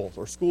school,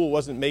 or school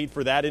wasn't made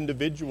for that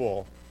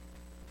individual.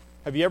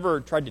 Have you ever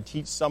tried to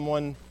teach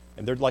someone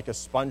and they're like a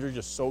sponge,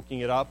 just soaking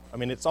it up? I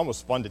mean, it's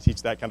almost fun to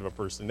teach that kind of a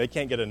person. They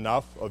can't get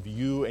enough of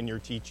you and your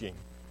teaching.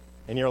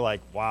 And you're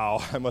like,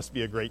 wow, I must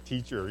be a great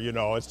teacher. You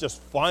know, it's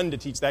just fun to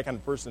teach that kind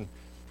of person.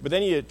 But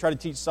then you try to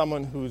teach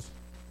someone who's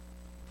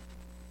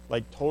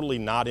like totally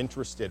not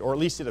interested, or at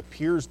least it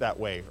appears that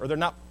way, or they're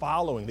not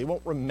following. They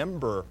won't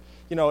remember.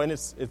 You know, and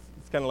it's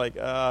kind of like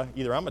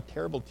either I'm a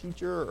terrible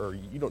teacher, or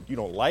you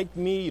don't like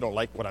me, you don't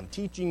like what I'm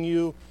teaching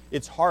you.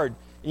 It's hard.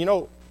 You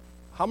know,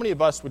 how many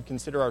of us would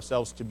consider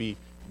ourselves to be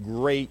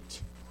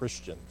great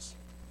Christians,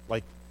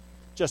 like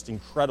just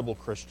incredible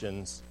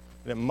Christians,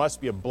 and it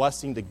must be a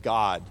blessing to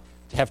God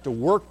to have to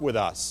work with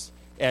us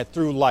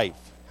through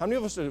life? How many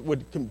of us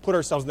would put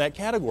ourselves in that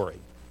category?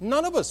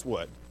 None of us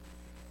would.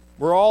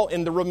 We're all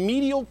in the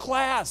remedial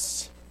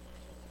class.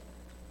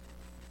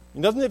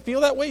 And doesn't it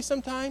feel that way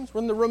sometimes?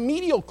 We're in the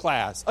remedial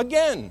class.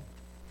 Again,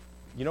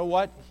 you know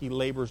what? He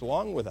labors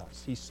along with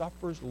us. He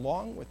suffers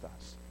along with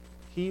us.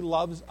 He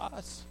loves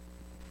us.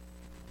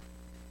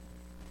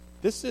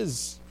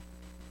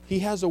 He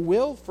has a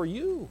will for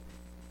you.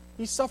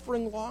 He's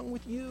suffering along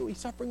with you. He's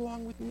suffering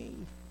along with me.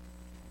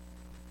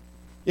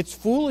 It's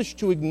foolish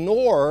to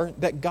ignore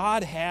that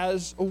God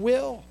has a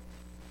will.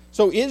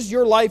 So is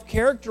your life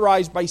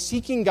characterized by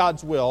seeking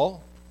God's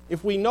will?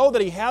 If we know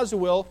that he has a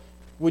will,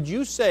 would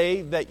you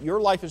say that your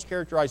life is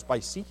characterized by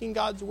seeking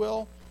God's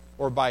will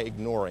or by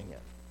ignoring it?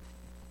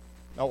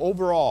 Now,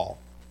 overall,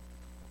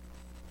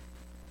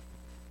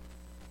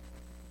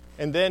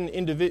 and then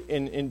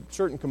in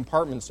certain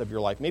compartments of your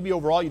life. Maybe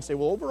overall you'd say,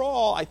 well,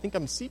 overall, I think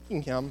I'm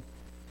seeking him.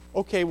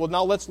 Okay, well,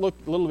 now let's look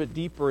a little bit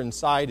deeper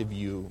inside of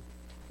you.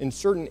 In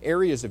certain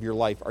areas of your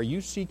life, are you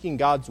seeking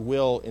God's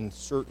will in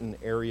certain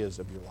areas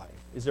of your life?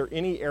 Is there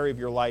any area of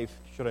your life,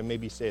 should I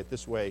maybe say it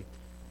this way,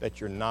 that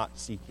you're not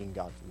seeking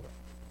God's will?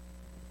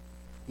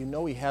 You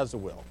know he has a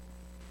will.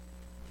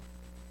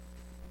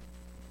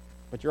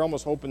 But you're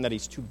almost hoping that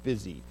he's too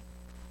busy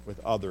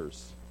with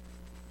others.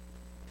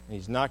 And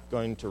he's not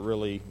going to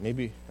really,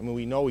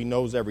 we know he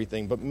knows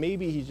everything, but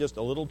maybe he's just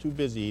a little too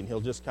busy and he'll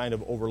just kind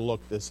of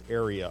overlook this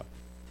area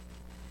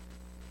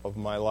of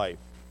my life.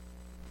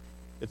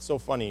 It's so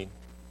funny.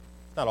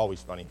 It's not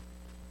always funny.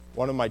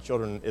 One of my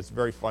children, it's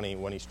very funny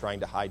when he's trying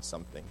to hide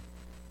something.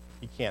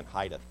 He can't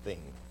hide a thing.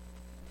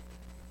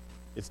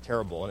 It's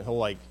terrible. And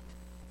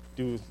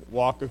he'll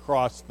walk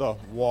across the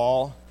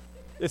wall.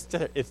 It's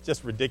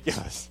just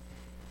ridiculous.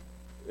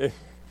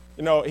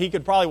 He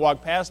could probably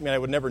walk past me and I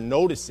would never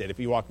notice it if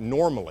he walked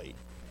normally.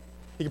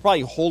 He could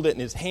probably hold it in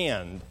his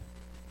hand,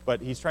 but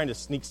he's trying to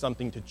sneak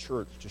something to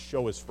church to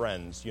show his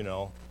friends,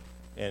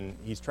 and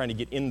he's trying to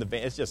get in the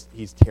van.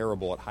 He's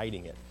terrible at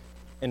hiding it.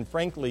 And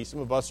frankly, some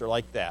of us are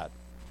like that.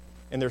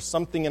 And there's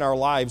something in our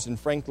lives, and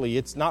frankly,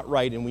 it's not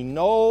right. And we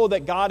know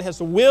that God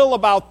has a will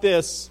about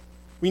this,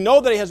 We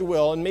know that he has a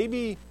will, and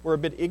maybe we're a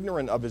bit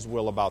ignorant of his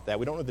will about that.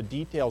 We don't know the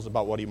details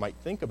about what he might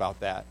think about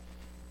that.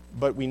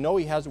 But we know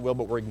he has a will,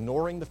 but we're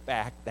ignoring the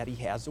fact that he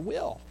has a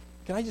will.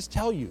 Can I just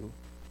tell you,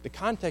 the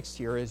context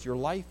here is your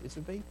life is a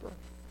vapor.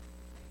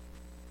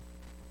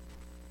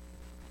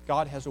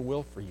 God has a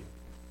will for you.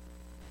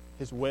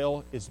 His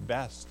will is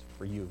best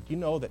for you. Do you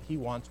know that he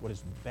wants what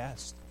is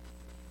best?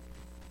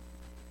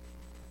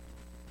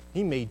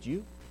 He made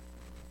you.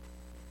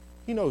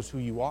 He knows who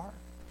you are.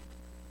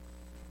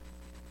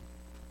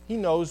 He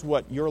knows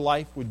what your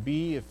life would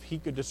be if he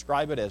could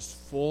describe it as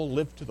full,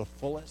 live to the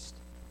fullest.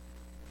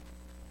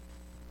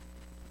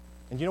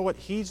 And you know what?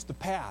 He's the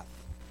path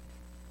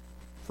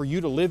for you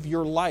to live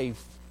your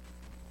life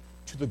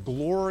to the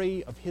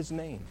glory of his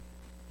name.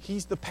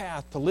 He's the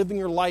path to living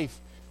your life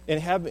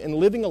and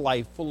living a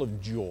life full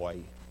of joy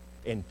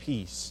and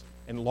peace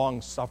and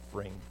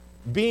long-suffering,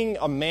 being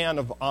a man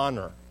of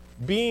honor,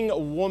 being a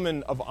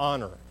woman of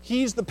honor.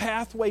 He's the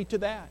pathway to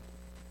that.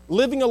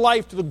 Living a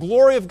life to the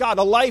glory of God,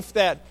 a life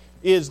that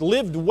is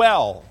lived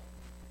well.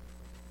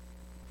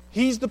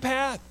 He's the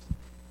path,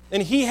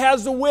 and he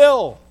has the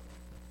will.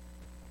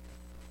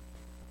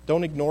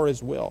 Don't ignore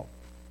his will.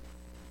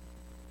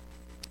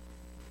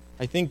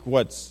 I think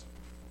what's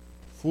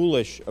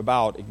foolish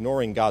about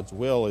ignoring God's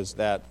will is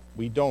that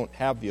we don't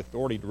have the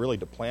authority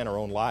to plan our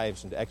own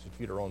lives and to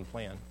execute our own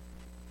plan.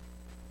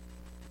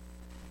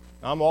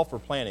 Now, I'm all for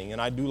planning,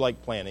 and I do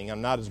like planning.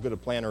 I'm not as good a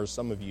planner as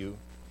some of you.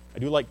 I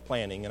do like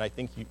planning, and I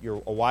think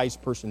a wise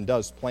person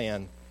does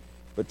plan.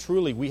 But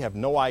truly, we have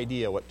no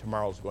idea what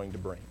tomorrow's going to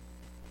bring.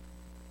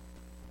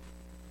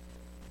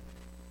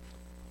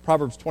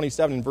 Proverbs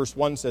 27 and verse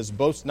 1 says,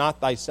 "Boast not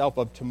thyself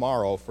of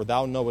tomorrow, for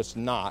thou knowest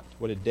not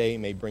what a day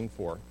may bring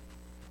forth."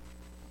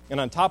 And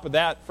on top of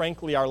that,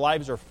 frankly, our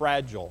lives are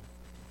fragile.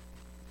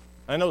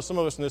 I know some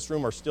of us in this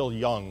room are still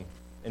young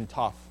and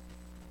tough.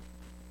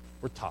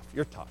 We're tough.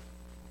 You're tough.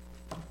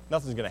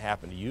 Nothing's going to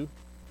happen to you.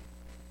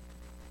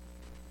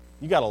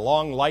 You got a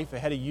long life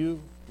ahead of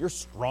you. You're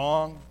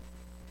strong.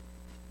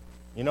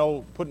 You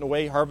know, putting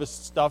away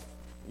harvest stuff.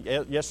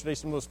 Yesterday,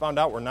 some of us found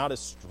out we're not as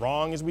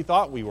strong as we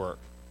thought we were.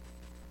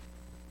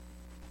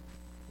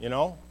 You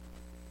know?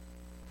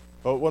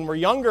 But when we're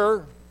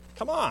younger,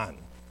 come on.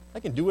 I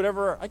can do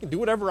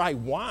whatever I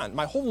want.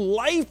 My whole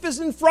life is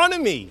in front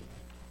of me.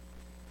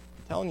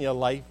 I'm telling you,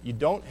 life, you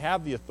don't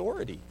have the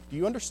authority. Do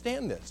you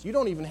understand this? You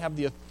don't even have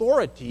the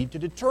authority to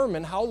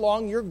determine how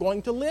long you're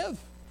going to live.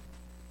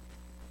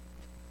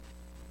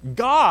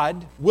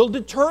 God will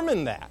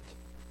determine that.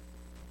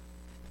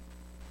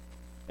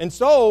 And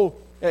so,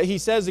 he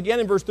says again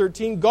in verse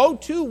 13, "Go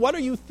to, what are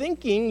you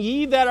thinking,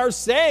 ye that are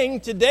saying,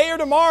 today or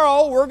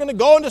tomorrow we're going to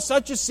go into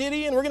such a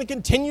city and we're going to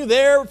continue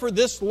there for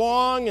this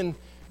long and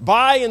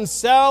buy and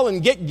sell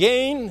and get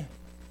gain?"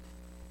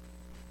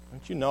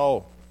 Don't you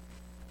know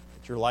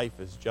that your life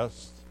is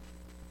just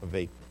a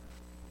vapor?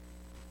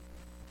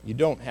 You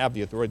don't have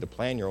the authority to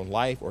plan your own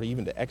life or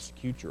even to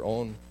execute your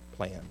own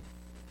plan.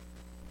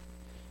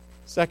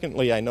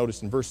 Secondly, I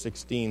noticed in verse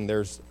 16,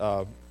 there's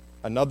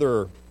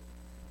another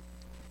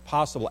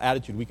possible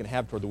attitude we can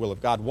have toward the will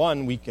of God.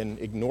 One, we can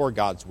ignore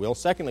God's will.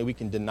 Secondly, we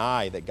can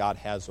deny that God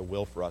has a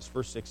will for us.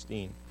 Verse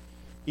 16,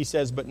 he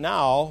says, "But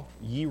now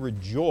ye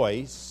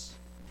rejoice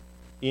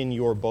in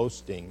your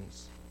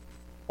boastings.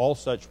 All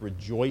such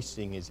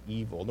rejoicing is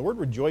evil." And the word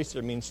rejoice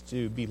means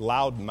to be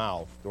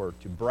loud-mouthed or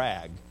to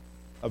brag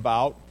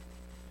about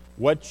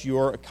what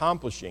you're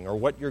accomplishing or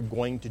what you're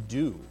going to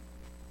do,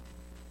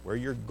 where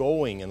you're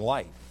going in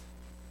life.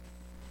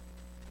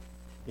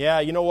 Yeah,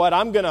 you know what?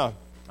 I'm going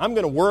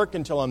to work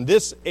until I'm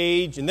this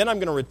age, and then I'm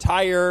going to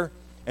retire,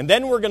 and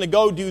then we're going to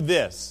go do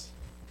this.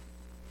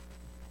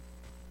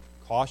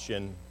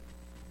 Caution.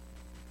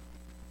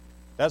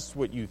 That's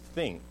what you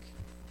think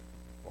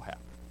will happen.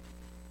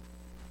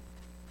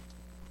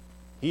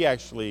 He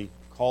actually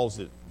calls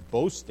it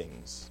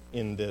boastings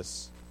in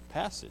this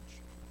passage.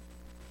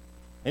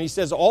 And he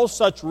says all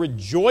such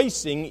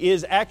rejoicing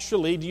is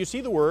actually, do you see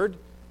the word?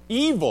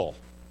 Evil.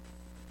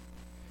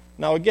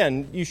 Now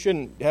again, you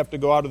shouldn't have to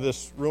go out of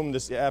this room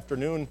this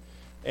afternoon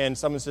and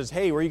someone says,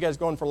 "Hey, where are you guys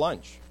going for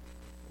lunch?"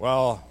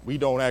 Well, we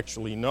don't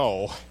actually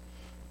know.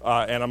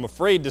 And I'm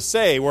afraid to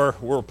say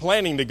we're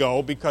planning to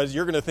go because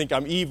you're going to think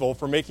I'm evil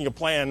for making a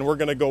plan. We're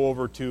going to go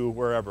over to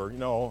wherever. You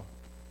know,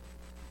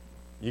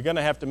 you're going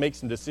to have to make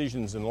some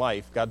decisions in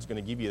life. God's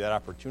going to give you that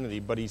opportunity.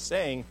 But he's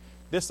saying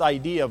this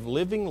idea of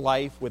living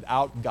life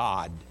without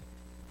God.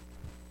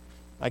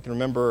 I can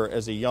remember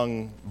as a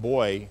young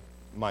boy,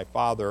 my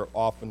father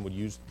often would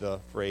use the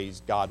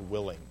phrase, "God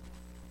willing."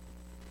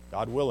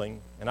 God willing.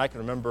 And I can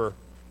remember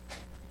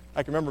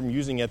him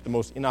using it at the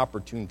most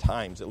inopportune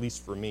times, at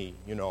least for me,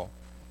 you know.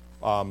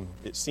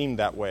 It seemed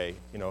that way,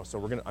 you know.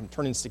 So I'm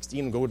turning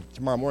 16 and go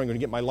tomorrow morning, I'm going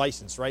to get my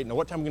license, right? Now,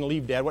 what time am I going to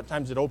leave, Dad? What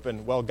time is it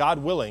open? Well, God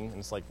willing. And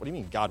it's like, what do you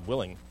mean, God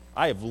willing?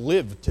 I have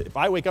lived if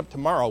I wake up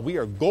tomorrow, we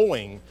are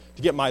going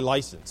to get my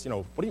license. You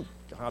know, what do you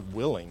mean, God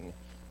willing?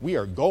 We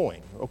are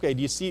going. Okay,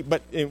 do you see?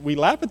 But we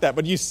laugh at that.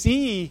 But you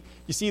see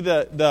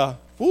the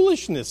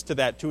foolishness to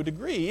that to a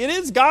degree. It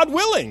is God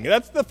willing.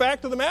 That's the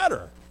fact of the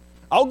matter.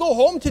 I'll go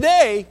home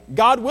today,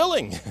 God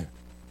willing.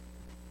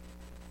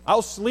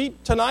 I'll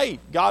sleep tonight,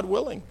 God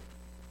willing.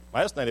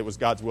 Last night it was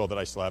God's will that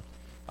I slept.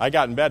 I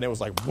got in bed and it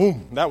was like,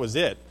 boom, that was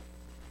it.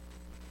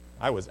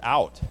 I was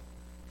out.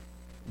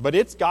 But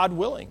it's God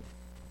willing.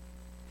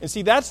 And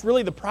see, that's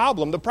really the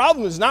problem. The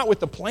problem is not with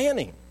the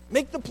planning.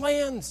 Make the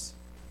plans.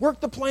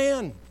 Work the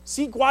plan.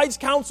 Seek wise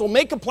counsel.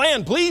 Make a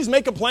plan. Please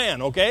make a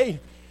plan, okay?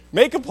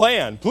 Make a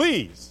plan,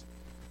 please.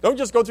 Don't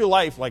just go through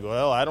life like,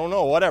 well, I don't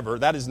know, whatever.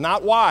 That is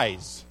not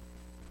wise.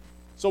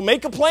 So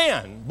make a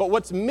plan. But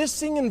what's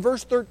missing in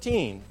verse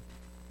 13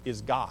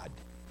 is God.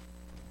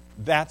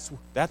 That's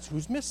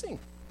who's missing.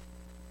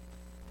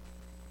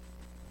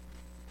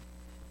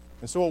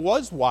 And so it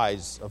was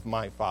wise of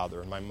my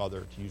father and my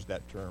mother to use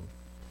that term,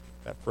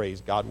 that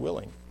phrase, God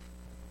willing.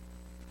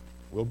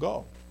 We'll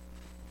go,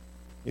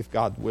 if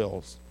God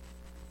wills.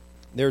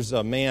 There's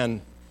a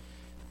man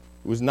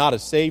who was not a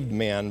saved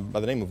man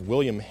by the name of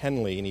William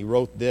Henley, and he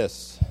wrote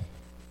this,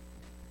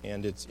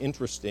 and it's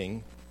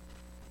interesting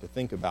to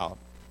think about.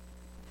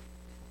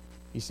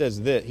 He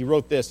says this, he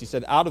wrote this, he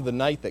said, "Out of the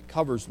night that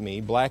covers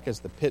me, black as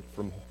the pit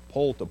from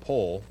pole to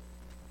pole,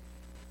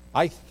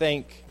 I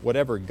thank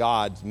whatever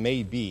gods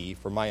may be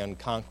for my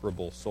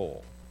unconquerable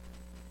soul.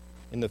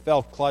 In the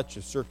fell clutch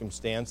of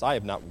circumstance, I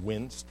have not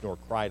winced nor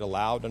cried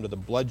aloud. Under the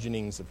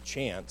bludgeonings of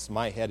chance,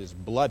 my head is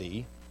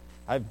bloody.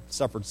 I've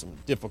suffered some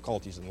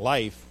difficulties in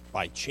life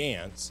by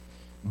chance,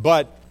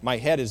 but my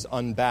head is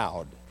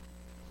unbowed.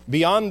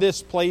 Beyond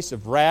this place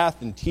of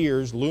wrath and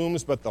tears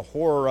looms but the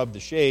horror of the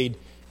shade,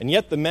 and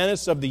yet the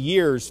menace of the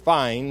years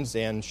finds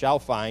and shall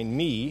find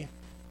me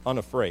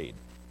unafraid.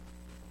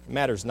 It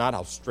matters not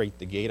how straight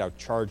the gate, how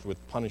charged with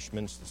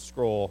punishments the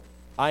scroll.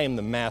 I am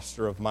the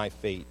master of my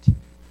fate,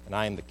 and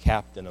I am the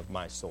captain of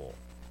my soul."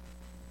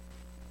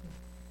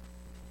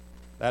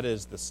 That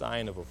is the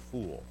sign of a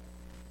fool.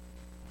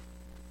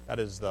 That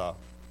is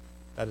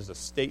a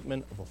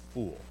statement of a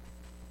fool.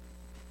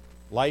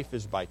 Life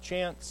is by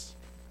chance.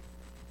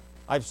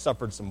 I've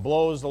suffered some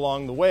blows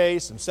along the way,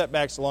 some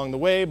setbacks along the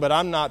way, but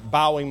I'm not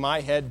bowing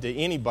my head to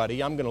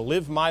anybody. I'm going to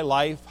live my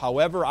life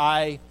however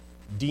I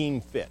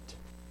deem fit.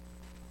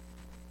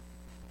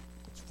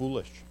 It's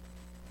foolish.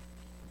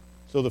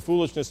 So the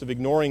foolishness of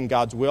ignoring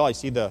God's will, I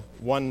see the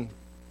one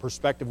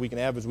perspective we can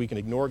have is we can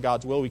ignore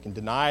God's will, we can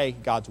deny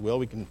God's will,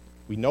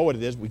 we know what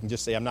it is, we can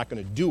just say, I'm not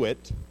going to do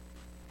it.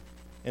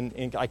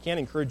 And I can't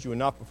encourage you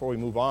enough before we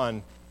move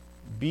on.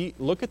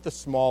 Look at the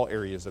small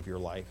areas of your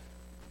life.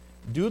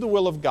 Do the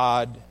will of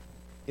God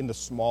in the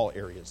small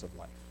areas of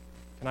life.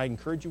 Can I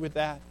encourage you with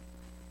that?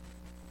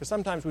 Because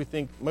sometimes we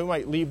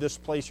might leave this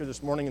place here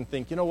this morning and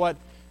think, you know what?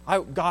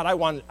 God, I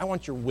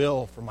want your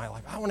will for my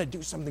life. I want to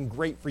do something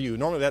great for you.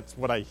 Normally that's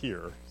what I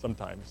hear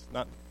sometimes.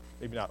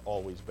 Maybe not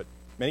always, but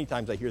many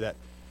times I hear that.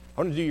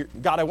 I want to do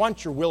God, I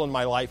want your will in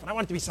my life, and I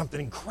want it to be something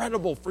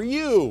incredible for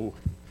you.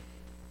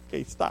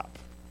 Okay, stop.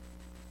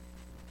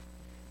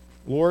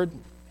 Lord,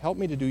 help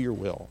me to do your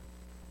will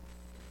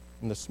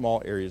in the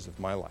small areas of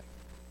my life.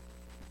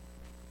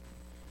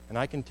 And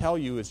I can tell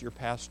you as your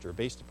pastor,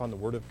 based upon the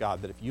Word of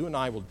God, that if you and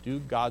I will do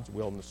God's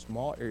will in the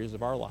small areas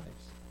of our lives,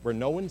 where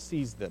no one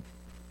sees them,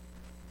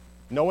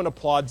 no one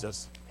applauds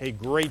us, hey,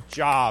 great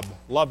job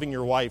loving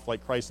your wife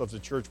like Christ loves the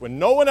church, when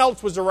no one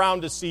else was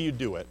around to see you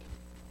do it.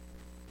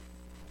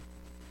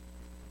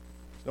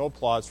 There's no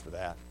applause for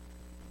that.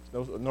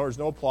 There's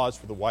no applause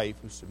for the wife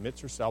who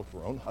submits herself to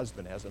her own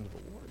husband as unto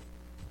the Lord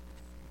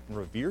and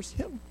reveres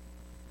him.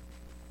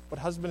 What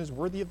husband is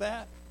worthy of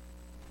that?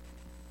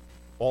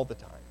 All the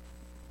time.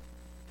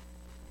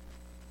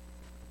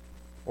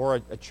 Or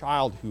a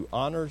child who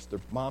honors their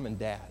mom and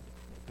dad,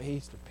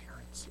 obeys their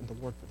parents in the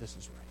Lord, for this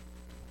is right.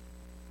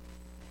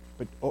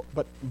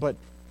 But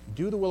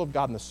do the will of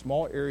God in the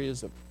small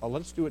areas of,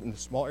 let us do it in the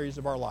small areas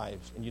of our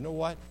lives. And you know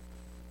what?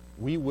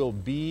 We will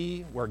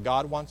be where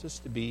God wants us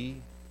to be,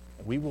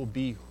 and we will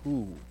be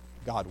who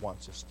God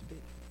wants us to be.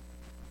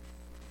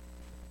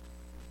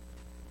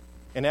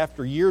 And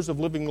after years of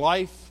living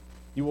life,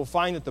 you will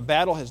find that the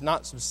battle has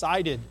not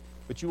subsided,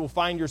 but you will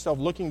find yourself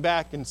looking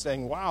back and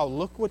saying, wow,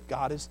 look what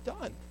God has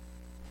done.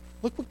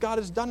 Look what God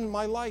has done in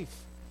my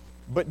life.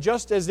 But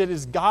just as it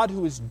is God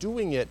who is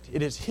doing it,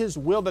 it is His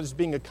will that is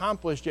being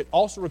accomplished, it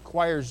also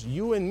requires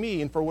you and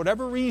me, and for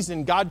whatever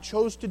reason, God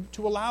chose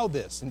to allow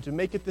this and to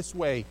make it this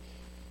way.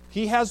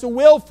 He has a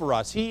will for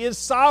us. He is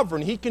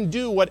sovereign. He can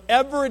do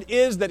whatever it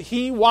is that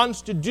He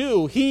wants to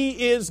do.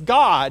 He is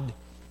God,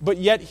 but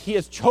yet He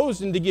has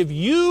chosen to give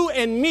you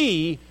and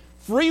me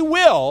free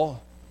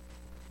will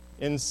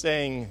in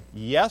saying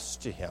yes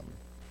to Him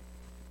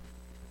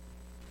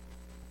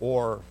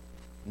or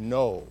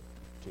no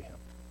to Him.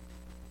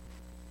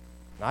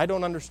 And I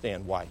don't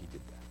understand why He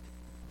did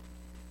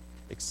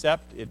that,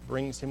 except it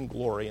brings Him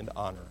glory and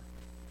honor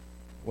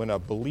when a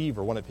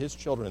believer, one of His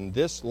children in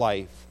this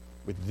life,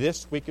 with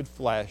this wicked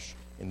flesh,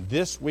 in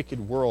this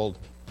wicked world,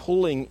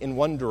 pulling in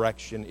one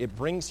direction, it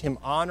brings Him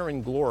honor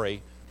and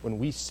glory when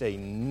we say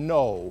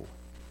no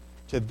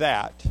to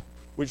that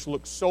which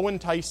looks so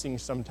enticing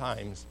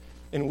sometimes,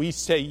 and we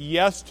say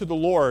yes to the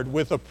Lord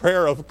with a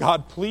prayer of,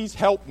 God, please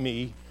help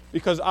me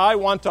because I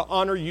want to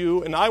honor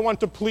you and I want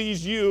to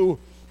please you.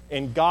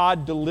 And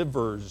God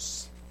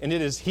delivers. And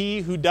it is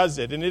He who does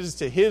it. And it is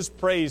to His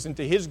praise and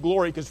to His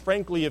glory, because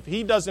frankly, if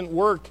He doesn't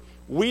work,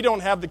 we don't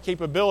have the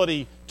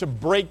capability to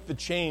break the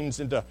chains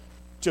and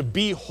to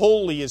be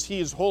holy as He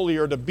is holy,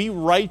 or to be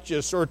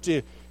righteous, or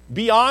to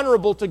be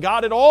honorable to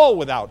God at all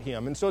without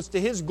Him. And so it's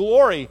to His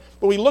glory.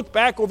 But we look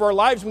back over our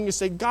lives and we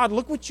say, God,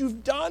 look what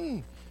you've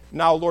done.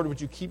 Now, Lord, would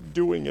you keep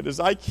doing it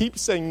as I keep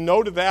saying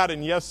no to that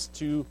and yes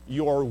to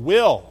your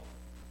will?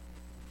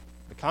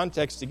 The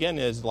context, again,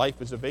 is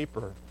life is a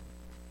vapor.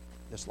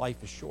 This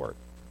life is short.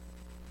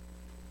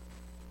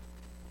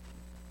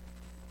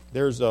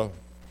 There's a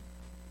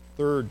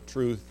third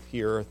truth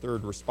here, a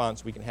third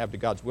response we can have to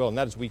God's will, and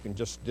that is we can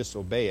just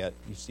disobey it.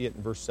 You see it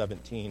in verse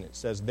 17. It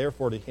says,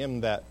 therefore to him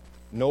that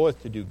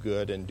knoweth to do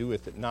good and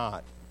doeth it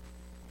not,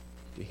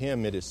 to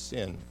him it is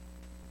sin.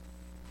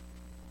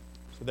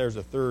 So there's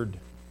a third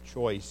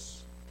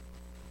choice,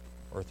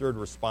 or a third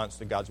response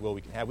to God's will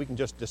we can have. We can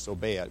just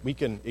disobey it. We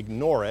can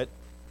ignore it.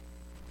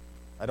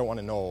 I don't want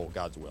to know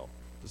God's will.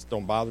 Just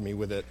don't bother me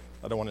with it.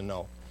 I don't want to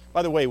know.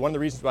 By the way, one of the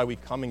reasons why we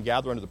come and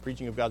gather under the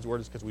preaching of God's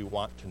Word is because we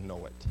want to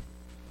know it.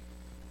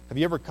 Have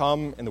you ever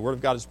come and the Word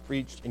of God is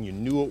preached and you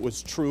knew it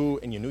was true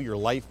and you knew your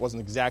life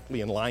wasn't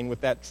exactly in line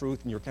with that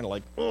truth and you were kind of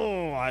like,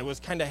 oh, I was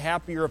kind of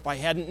happier if I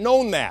hadn't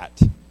known that?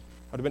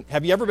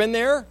 Have you ever been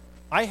there?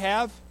 I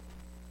have.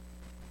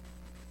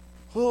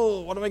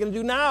 Oh, what am I going to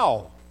do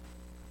now?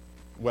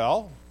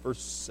 Well,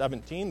 verse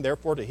 17,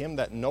 therefore to him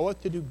that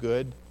knoweth to do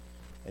good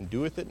and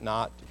doeth it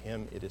not, to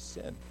him it is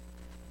sin.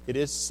 It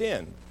is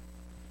sin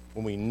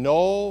when we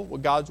know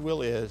what God's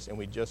will is and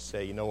we just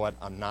say, you know what,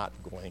 I'm not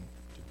going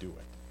to do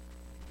it.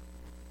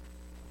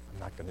 I'm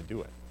not going to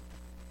do it.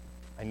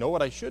 I know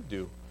what I should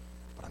do,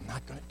 but I'm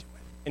not going to do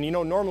it. And you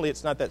know, normally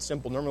it's not that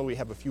simple. Normally we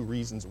have a few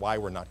reasons why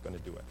we're not going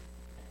to do it.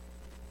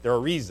 There are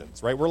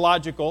reasons, right? We're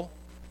logical.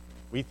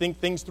 We think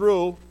things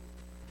through.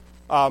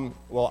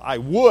 Well, I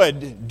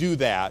would do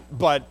that,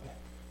 but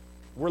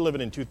we're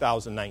living in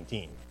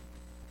 2019.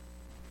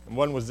 And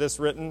when was this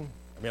written?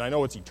 I mean, I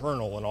know it's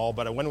eternal and all,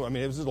 but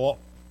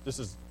this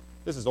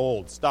is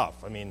old stuff.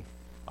 I mean,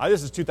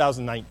 this is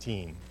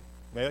 2019.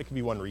 Maybe that could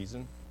be one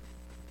reason.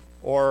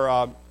 Or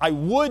I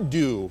would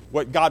do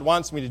what God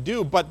wants me to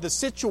do, but the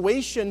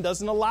situation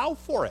doesn't allow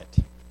for it.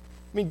 I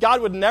mean, God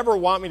would never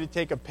want me to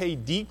take a pay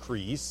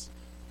decrease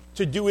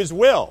to do His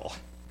will.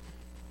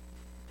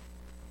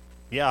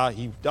 Yeah,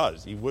 He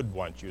does. He would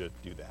want you to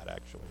do that,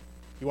 actually.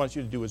 He wants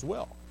you to do His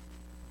will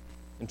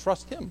and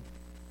trust Him.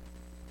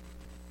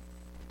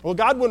 Well,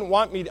 God wouldn't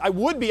want me to. I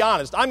would be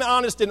honest. I'm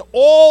honest in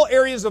all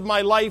areas of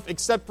my life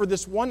except for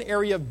this one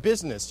area of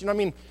business. You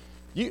know,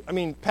 I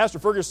mean, Pastor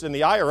Ferguson,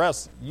 the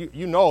IRS,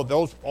 you know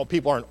those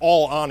people aren't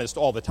all honest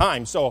all the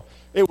time. So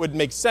it would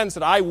make sense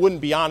that I wouldn't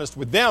be honest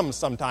with them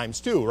sometimes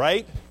too,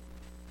 right?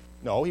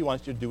 No, He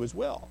wants you to do His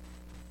will.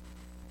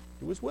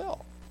 Do His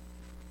will.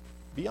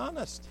 Be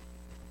honest.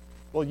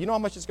 Well, you know how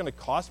much it's going to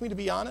cost me to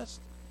be honest?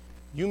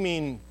 You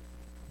mean,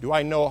 do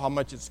I know how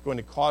much it's going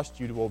to cost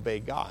you to obey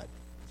God?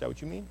 Is that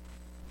what you mean?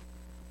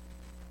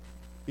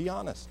 Be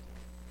honest.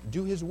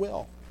 Do His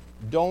will.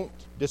 Don't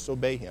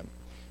disobey Him.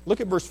 Look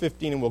at verse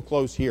 15 and we'll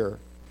close here.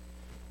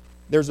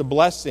 There's a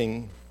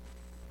blessing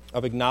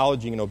of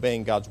acknowledging and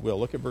obeying God's will.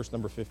 Look at verse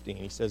number 15.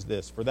 He says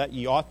this, for that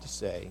ye ought to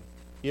say,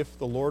 if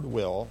the Lord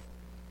will,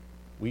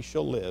 we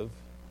shall live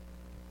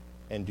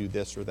and do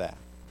this or that.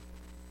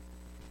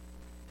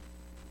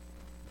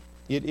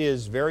 It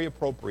is very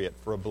appropriate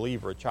for a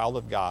believer, a child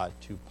of God,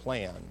 to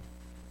plan,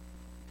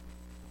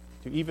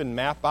 to even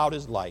map out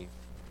his life,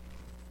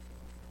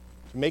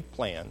 to make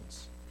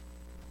plans,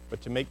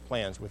 but to make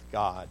plans with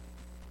God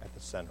at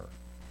the center.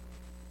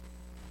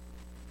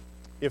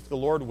 If the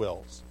Lord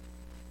wills,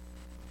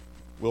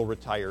 we'll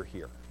retire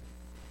here.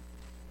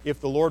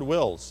 If the Lord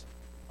wills,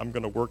 I'm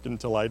going to work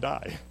until I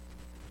die.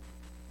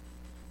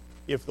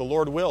 If the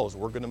Lord wills,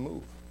 we're going to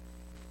move.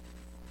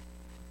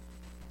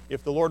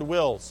 If the Lord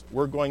wills,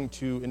 we're going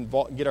to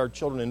get our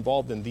children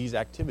involved in these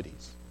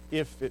activities,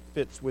 if it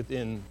fits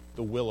within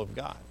the will of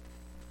God.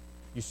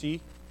 You see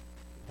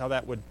how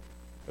that would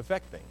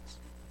affect things?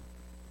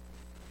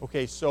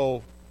 Okay,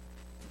 so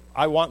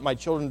I want my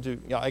children to,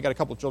 I got a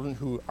couple of children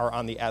who are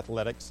on the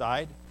athletic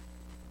side.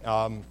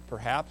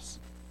 Perhaps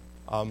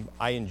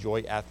I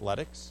enjoy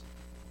athletics,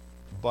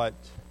 but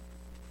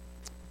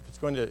if it's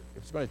going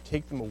to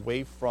take them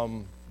away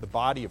from the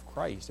body of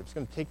Christ, if it's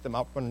going to take them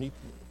out from underneath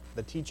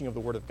the teaching of the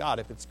Word of God,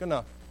 if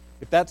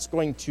that's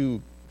going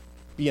to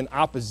be in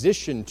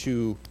opposition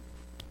to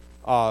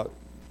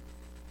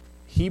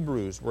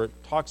Hebrews, where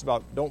it talks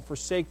about don't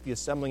forsake the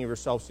assembling of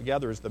yourselves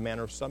together as the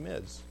manner of some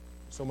is,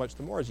 so much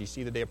the more as you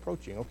see the day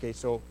approaching. Okay,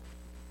 so,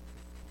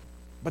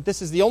 but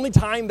this is the only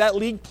time that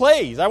league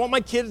plays. I want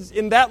my kids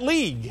in that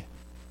league.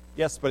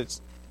 Yes, but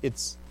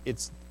it's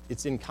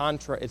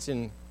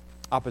in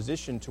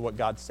opposition to what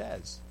God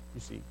says.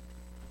 You see,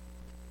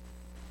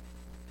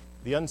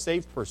 the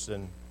unsaved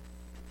person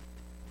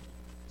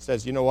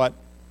says, you know what?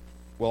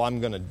 Well, I'm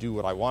going to do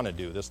what I want to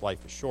do. This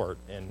life is short,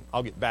 and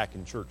I'll get back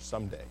in church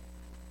someday.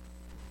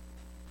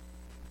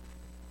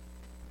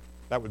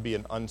 That would be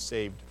an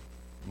unsaved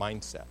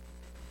mindset.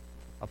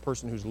 A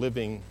person who's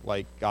living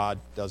like God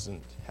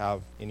doesn't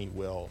have any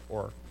will,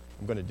 or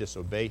I'm going to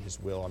disobey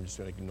his will, I'm just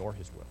going to ignore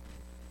his will.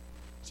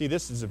 See,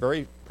 this is a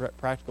very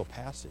practical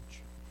passage.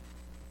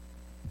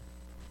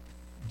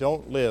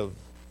 Don't live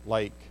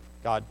like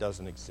God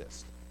doesn't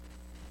exist.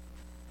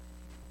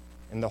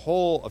 And the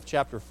whole of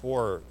chapter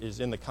 4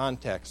 is in the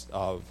context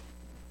of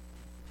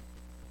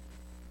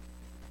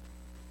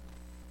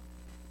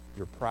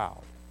you're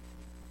proud.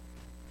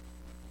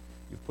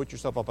 You've put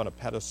yourself up on a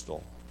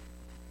pedestal.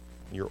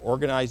 And you're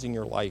organizing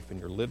your life,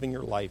 and you're living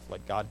your life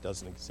like God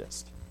doesn't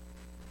exist.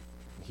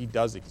 And he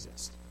does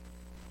exist.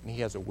 And he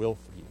has a will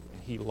for you.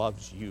 And he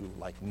loves you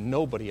like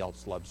nobody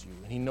else loves you.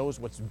 And he knows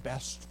what's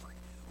best for you.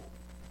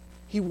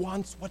 He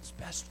wants what's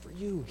best for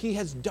you. He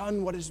has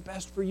done what is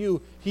best for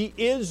you. He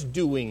is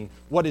doing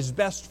what is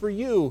best for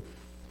you.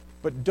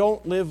 But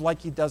don't live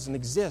like he doesn't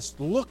exist.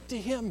 Look to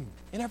him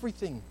in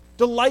everything.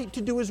 Delight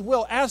to do his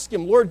will. Ask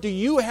him, Lord, do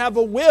you have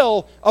a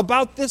will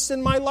about this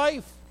in my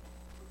life?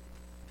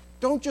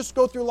 Don't just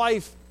go through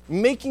life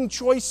making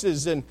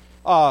choices and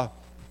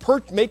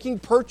making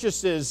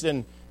purchases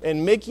and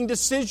making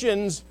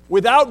decisions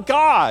without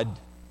God.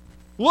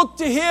 Look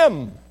to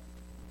him.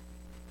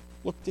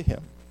 Look to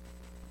him.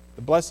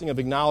 The blessing of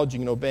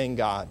acknowledging and obeying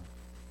God.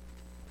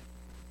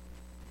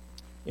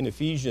 In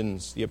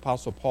Ephesians, the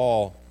Apostle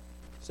Paul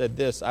said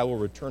this, I will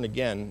return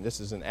again. This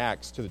is in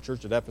Acts to the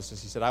church at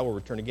Ephesus. He said, I will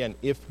return again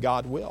if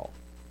God will.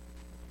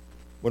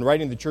 When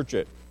writing to the church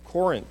at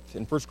Corinth,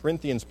 in 1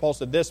 Corinthians, Paul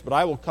said this, but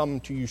I will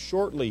come to you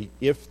shortly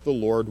if the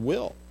Lord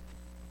will.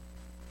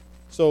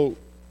 So,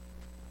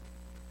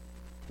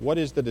 what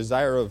is the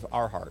desire of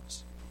our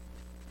hearts?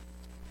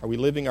 Are we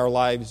living our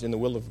lives in the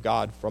will of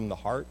God from the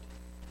heart?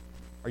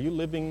 Are you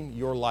living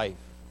your life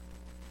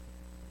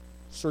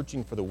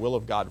searching for the will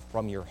of God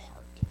from your heart?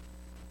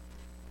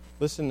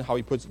 Listen how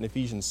he puts it in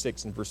Ephesians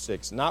 6 and verse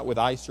 6. Not with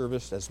eye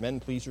service as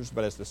men pleasers,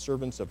 but as the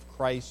servants of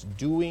Christ,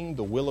 doing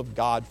the will of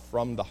God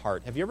from the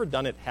heart. Have you ever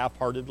done it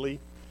half-heartedly?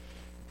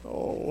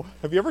 Oh,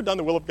 have you ever done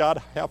the will of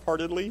God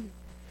half-heartedly?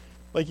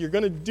 Like you're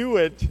going to do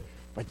it,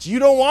 but you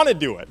don't want to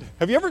do it.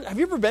 Have you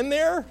ever been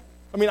there?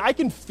 I mean, I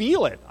can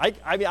feel it.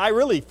 I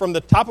really, from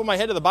the top of my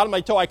head to the bottom of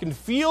my toe, I can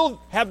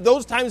have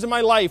those times in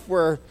my life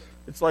where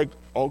it's like,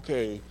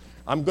 okay,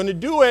 I'm going to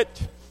do it,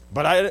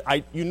 but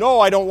I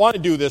don't want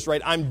to do this,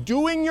 right? I'm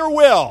doing your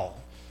will.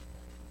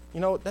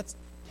 You know, that's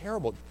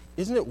terrible.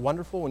 Isn't it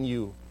wonderful when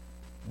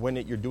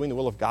you're doing the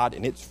will of God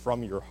and it's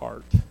from your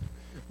heart?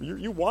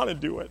 You want to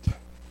do it.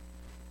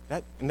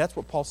 And that's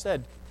what Paul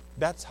said.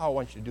 That's how I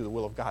want you to do the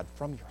will of God,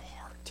 from your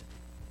heart.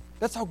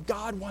 That's how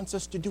God wants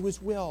us to do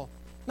his will.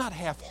 Not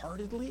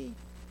half-heartedly,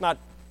 not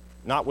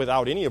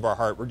without any of our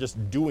heart. We're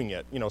just doing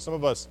it. You know, some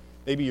of us,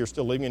 maybe you're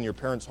still living in your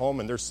parents' home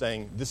and they're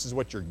saying, this is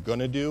what you're going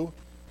to do.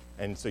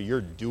 And so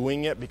you're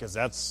doing it because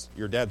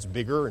your dad's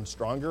bigger and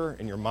stronger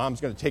and your mom's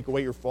going to take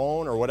away your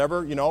phone or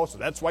whatever, you know. So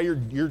that's why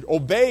you're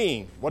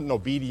obeying. What an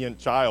obedient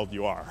child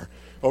you are,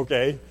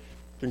 okay?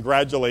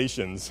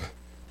 Congratulations.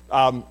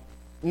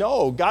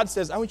 No, God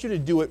says, I want you to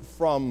do it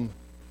from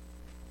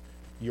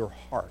your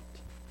heart.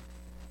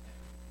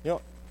 You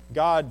know,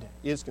 God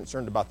is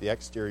concerned about the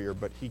exterior,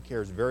 but he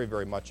cares very,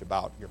 very much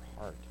about your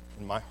heart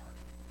and my heart.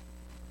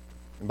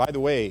 And by the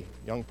way,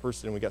 young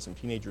person, we got some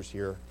teenagers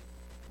here.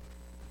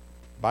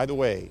 By the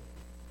way,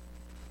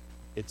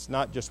 it's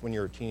not just when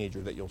you're a teenager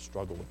that you'll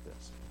struggle with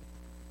this.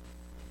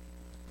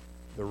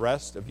 The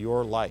rest of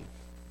your life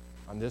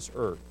on this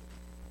earth,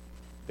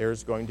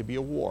 there's going to be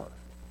a war.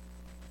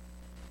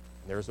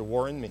 There's a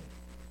war in me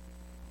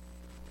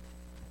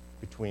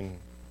between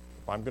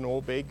if I'm going to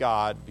obey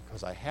God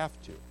because I have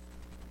to,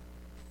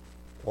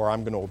 or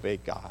I'm going to obey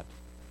God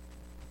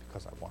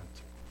because I want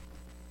to,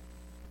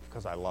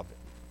 because I love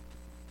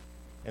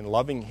it. And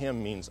loving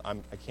him means I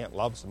can't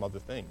love some other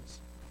things.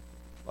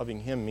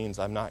 Loving him means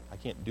I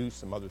can't do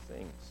some other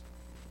things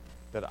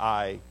that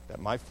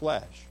my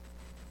flesh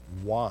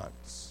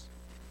wants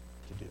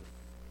to do.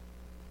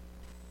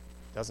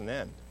 It doesn't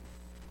end.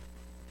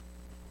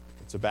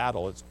 It's a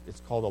battle.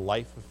 It's called a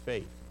life of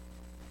faith,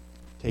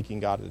 taking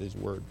God at his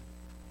word.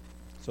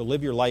 So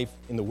live your life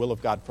in the will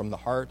of God from the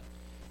heart.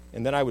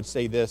 And then I would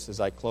say this as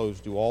I close,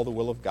 do all the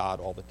will of God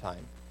all the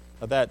time.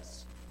 Now that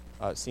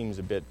seems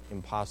a bit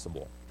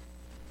impossible,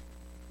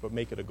 but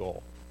make it a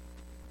goal.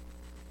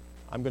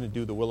 I'm going to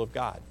do the will of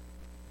God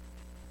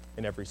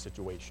in every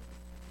situation.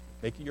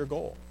 Make it your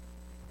goal.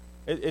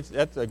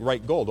 That's a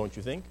right goal, don't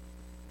you think?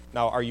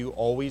 Now, are you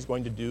always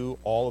going to do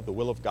all of the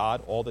will of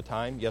God all the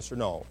time? Yes or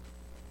no?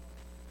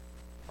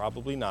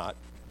 Probably not,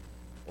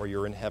 or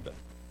you're in heaven.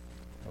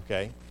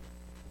 Okay?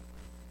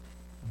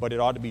 But it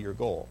ought to be your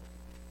goal.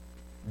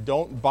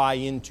 Don't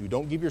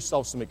give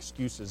yourself some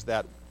excuses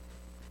that,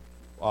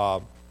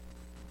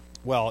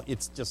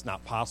 it's just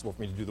not possible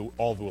for me to do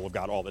all the will of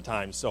God all the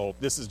time. So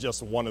this is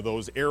just one of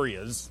those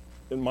areas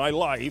in my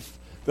life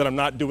that I'm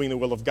not doing the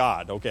will of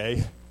God,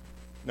 okay?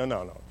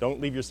 No.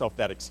 Don't leave yourself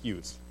that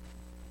excuse.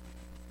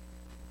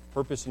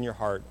 Purpose in your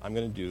heart, I'm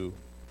going to do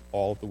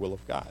all of the will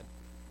of God.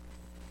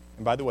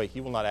 And by the way,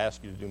 he will not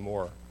ask you to do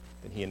more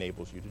than he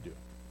enables you to do,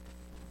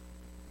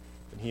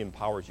 than he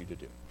empowers you to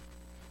do.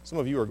 Some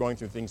of you are going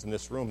through things in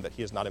this room that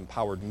he has not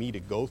empowered me to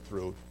go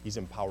through. He's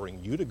empowering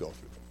you to go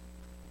through them.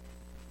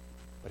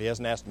 But he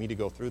hasn't asked me to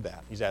go through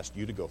that. He's asked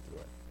you to go through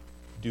it.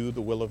 Do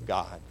the will of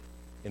God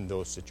in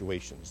those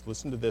situations.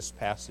 Listen to this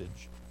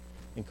passage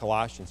in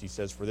Colossians. He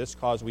says, "For this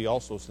cause we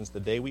also, since the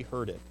day we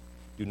heard it,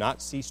 do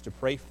not cease to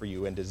pray for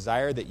you and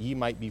desire that ye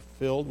might be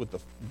filled with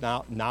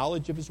the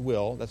knowledge of his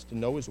will," that's to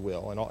know his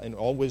will, and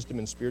all wisdom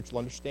and spiritual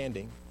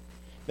understanding.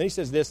 Then he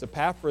says this,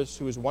 "Epaphras,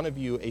 who is one of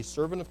you, a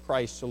servant of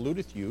Christ,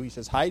 saluteth you." He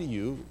says, "Hi to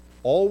you,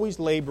 always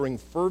laboring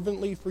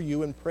fervently for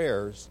you in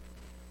prayers,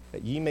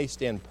 that ye may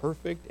stand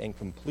perfect and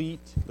complete,"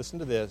 listen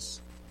to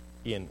this,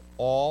 "in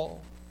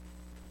all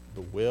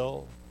the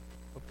will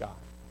of God."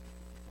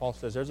 Paul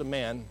says, there's a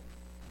man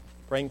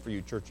praying for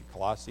you, church at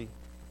Colossae.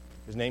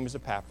 His name is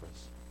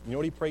Epaphras. You know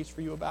what he prays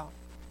for you about?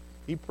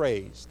 He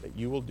prays that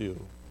you will do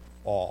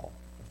all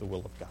of the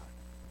will of God.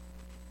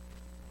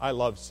 I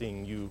love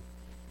seeing you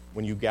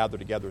when you gather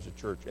together as a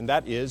church, and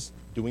that is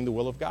doing the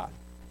will of God.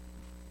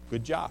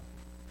 Good job.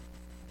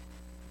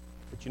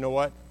 But you know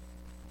what?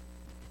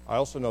 I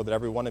also know that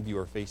every one of you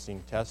are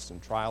facing tests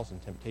and trials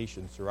and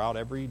temptations throughout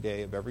every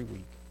day of every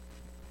week.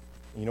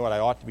 And you know what I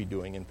ought to be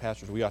doing, and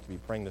pastors, we ought to be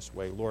praying this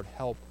way. Lord,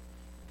 help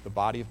the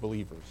body of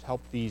believers.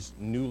 Help these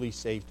newly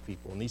saved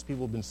people. And these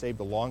people have been saved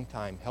a long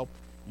time. Help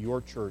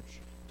your church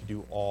to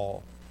do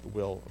all the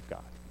will of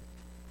God.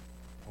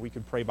 And we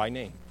could pray by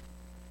name.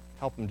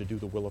 Help them to do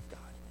the will of God.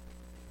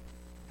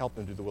 Help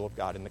them do the will of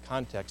God. And the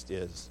context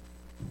is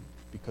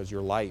because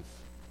your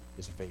life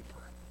is vapor.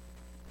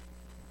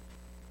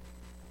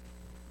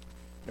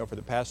 You know, for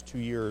the past 2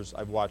 years,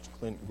 I've watched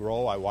Clint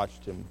grow. I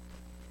watched him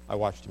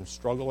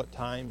struggle at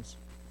times.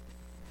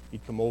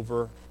 He'd come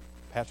over,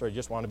 "Pastor, I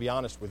just want to be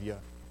honest with you.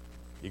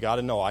 You got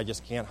to know, I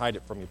just can't hide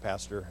it from you,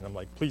 Pastor." And I'm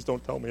like, "Please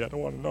don't tell me. I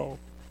don't want to know.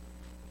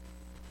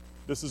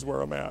 This is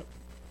where I'm at."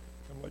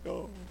 I'm like,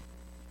 "Oh."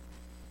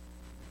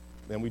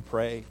 Then we'd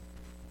pray.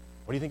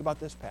 "What do you think about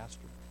this, Pastor?"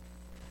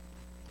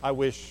 I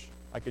wish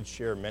I could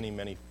share many,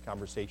 many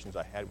conversations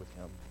I had with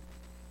him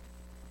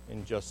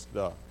in just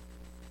the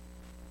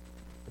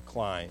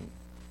climb.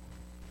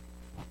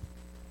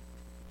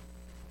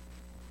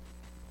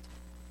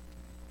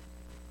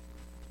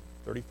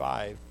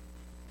 "35,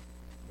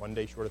 one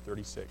day short of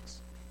 36.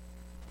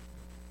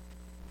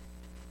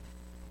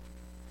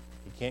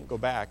 He can't go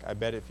back. I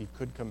bet if he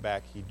could come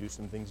back, he'd do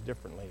some things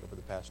differently over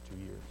the past 2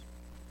 years.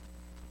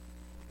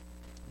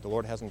 The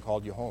Lord hasn't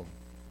called you home.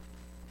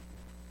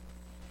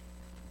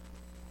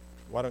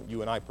 Why don't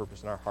you and I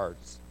purpose in our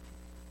hearts,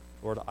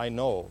 Lord, I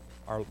know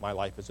my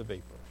life is a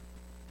vapor.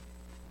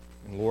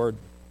 And Lord,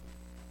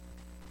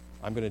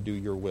 I'm going to do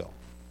your will.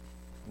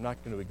 I'm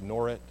not going to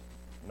ignore it.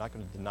 I'm not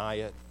going to deny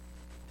it.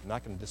 I'm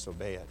not going to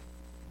disobey it.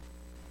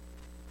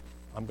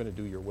 I'm going to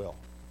do your will.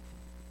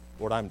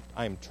 Lord,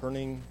 I'm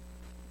turning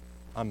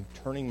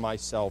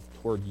myself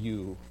toward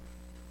you,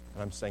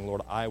 and I'm saying,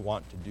 Lord, I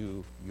want to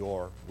do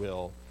your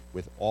will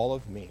with all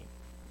of me,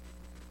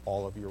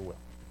 all of your will.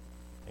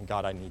 And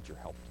God, I need your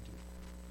help.